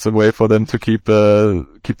one. That's a way for them to keep the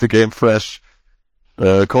game fresh.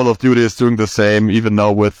 Call of Duty is doing the same, even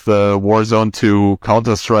now with Warzone 2.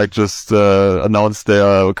 Counter-Strike just announced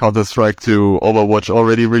their Counter-Strike 2. Overwatch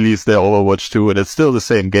already released their Overwatch 2, and it's still the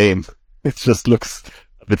same game. It just looks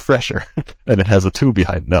a bit fresher, and it has a 2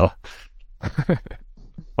 behind now.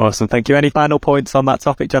 Awesome, thank you. Any final points on that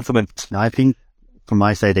topic, gentlemen? I think from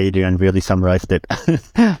my side, Adrian really summarized it.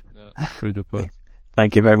 Yeah, pretty good point.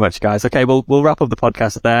 Thank you very much, guys. Okay, we'll wrap up the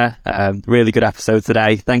podcast there. Really good episode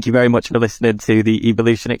today. Thank you very much for listening to the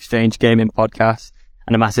Evolution Exchange Gaming podcast.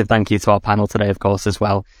 And a massive thank you to our panel today, of course, as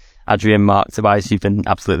well. Adrian, Marc, Tobias, you've been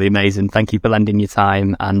absolutely amazing. Thank you for lending your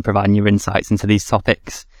time and providing your insights into these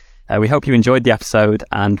topics. We hope you enjoyed the episode,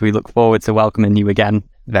 and we look forward to welcoming you again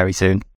very soon.